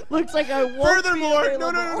that? Looks like I won't. Furthermore,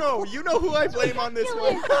 no. You know who I blame on this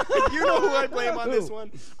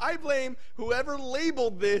one. I blame whoever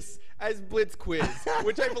labeled this as Blitz Quiz,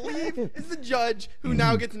 which I believe is the judge who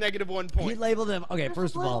now gets -1 point. He labeled him. Okay,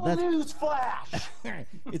 first of all, that's news flash.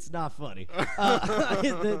 It's not funny.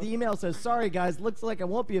 The email says, sorry guys, looks like I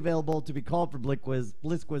won't be available to be called for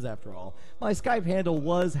Blitz Quiz after all. My Skype handle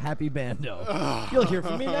was Happy Bando. You'll hear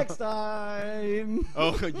from me next time.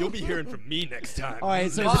 Oh, you'll be hearing from me next time. All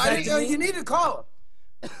right, so you need to call him.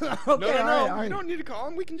 Okay, no. all right. We don't need to call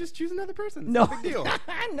him. We can just choose another person. It's No. no big deal. No,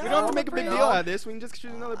 we don't have to make a big deal out of this. We can just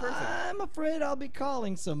choose another person. I'm afraid I'll be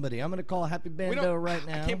calling somebody. I'm going to call Happy Bando right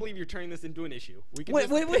now. I can't believe you're turning this into an issue. We can Wait,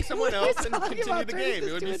 pick someone else and talking continue about the turning game. this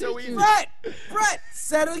It would be to so an easy. issue. Brett,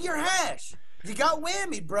 settle your hash. You got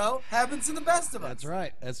whammy, bro. Happens to the best of us. That's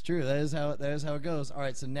right. That's true. That is how it goes. All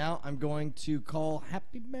right, so now I'm going to call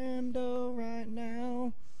Happy Bando right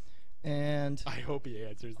now. And I hope he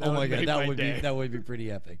answers. Oh my God, that would be pretty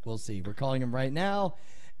epic. We'll see. We're calling him right now,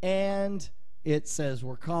 and it says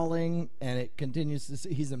we're calling, and it continues to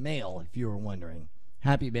say he's a male. If you were wondering,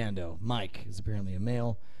 Happy Bando. Mike is apparently a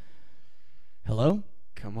male. Hello.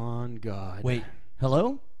 Come on, God. Wait.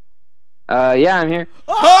 Hello. Yeah, I'm here.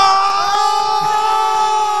 You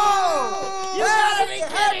gotta be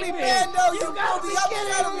kidding me! You gotta be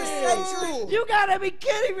kidding me! You gotta be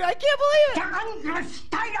kidding me! I can't believe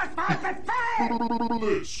it!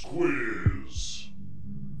 Blitz Quiz.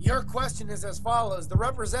 Your question is as follows. The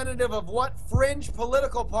representative of what fringe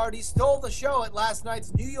political party stole the show at last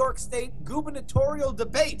night's New York State gubernatorial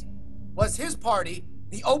debate? Was his party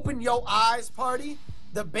the Open Yo Eyes party,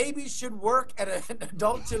 the Babies Should Work at an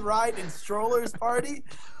Adult Should Ride in Strollers party,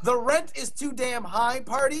 the Rent is Too Damn High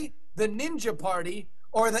party, the Ninja party,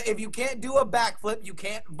 or the If You Can't Do a Backflip, You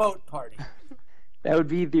Can't Vote party? That would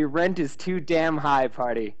be the Rent is Too Damn High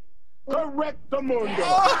party. Correctamundo.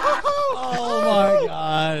 Oh my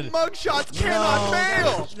God. Mugshots cannot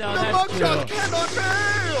fail. No, the mugshots cannot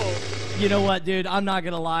fail. You know what, dude? I'm not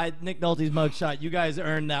going to lie. Nick Nolte's mugshot, you guys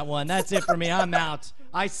earned that one. That's it for me. I'm out.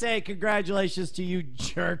 I say congratulations to you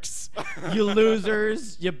jerks, you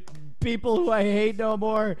losers, you people who I hate no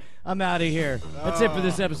more. I'm out of here. That's it for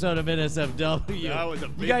this episode of NSFW. That was a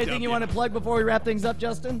big You got anything you want to plug before we wrap things up,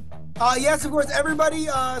 Justin? Yes, of course. Everybody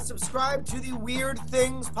subscribe to the Weird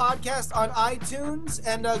Things podcast on iTunes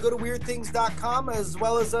and go to weirdthings.com, as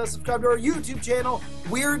well as subscribe to our YouTube channel,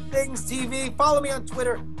 Weird Things TV. Follow me on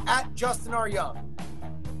Twitter at Justin R. Young.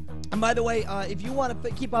 And by the way, if you want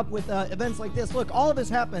to keep up with events like this, look, all of this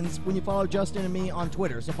happens when you follow Justin and me on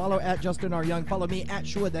Twitter. So follow at Justin R. Young. Follow me at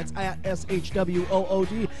Shwood. That's at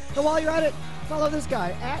SHWOOD. And while you're at it, follow this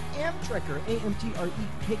guy at Amtrekker,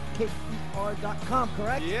 AMTREKKER.com,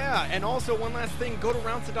 correct? Yeah, and also one last thing, go to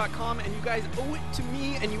Roundset.com and you guys owe it to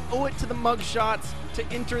me and you owe it to the mugshots to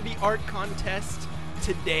enter the art contest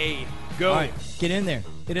today. Go. All right, get in there.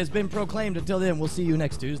 It has been proclaimed. Until then, we'll see you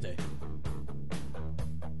next Tuesday.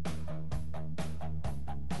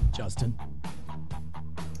 Justin.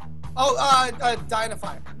 Oh,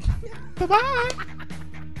 Dynafire. Bye-bye.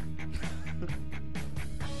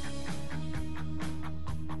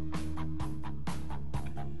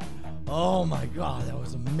 Oh my God, that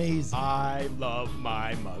was amazing. I love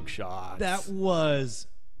my mugshots. That was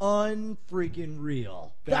unfreaking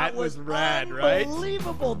real. That was rad, right?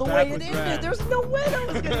 Unbelievable the That way it was ended. rad. There's no way that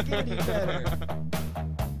was going to get any better.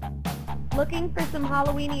 Looking for some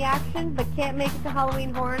Halloweeny action, but can't make it to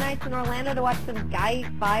Halloween Horror Nights in Orlando to watch some guy eat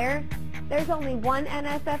fire? There's only one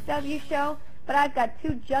NSFW show, but I've got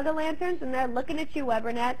 2 jug-o'-lanterns and they're looking at you,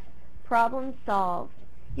 Webbernets. Problem solved.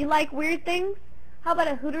 You like weird things? How about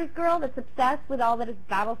a Hooters girl that's obsessed with all that is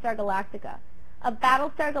Battlestar Galactica? A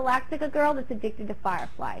Battlestar Galactica girl that's addicted to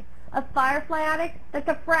Firefly. A Firefly addict that's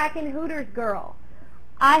a frackin' Hooters girl.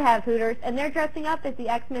 I have Hooters, and they're dressing up as the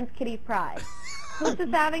X-Men's Kitty Pryde. Who's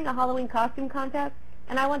is having a Halloween costume contest,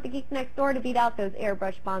 and I want the geeks next door to beat out those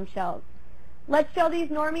airbrush bombshells. Let's show these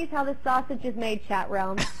normies how this sausage is made, chat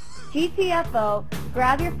realm. GTFO,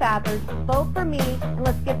 grab your fappers, vote for me, and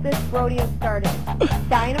let's get this rodeo started.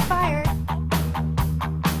 Dying of fire.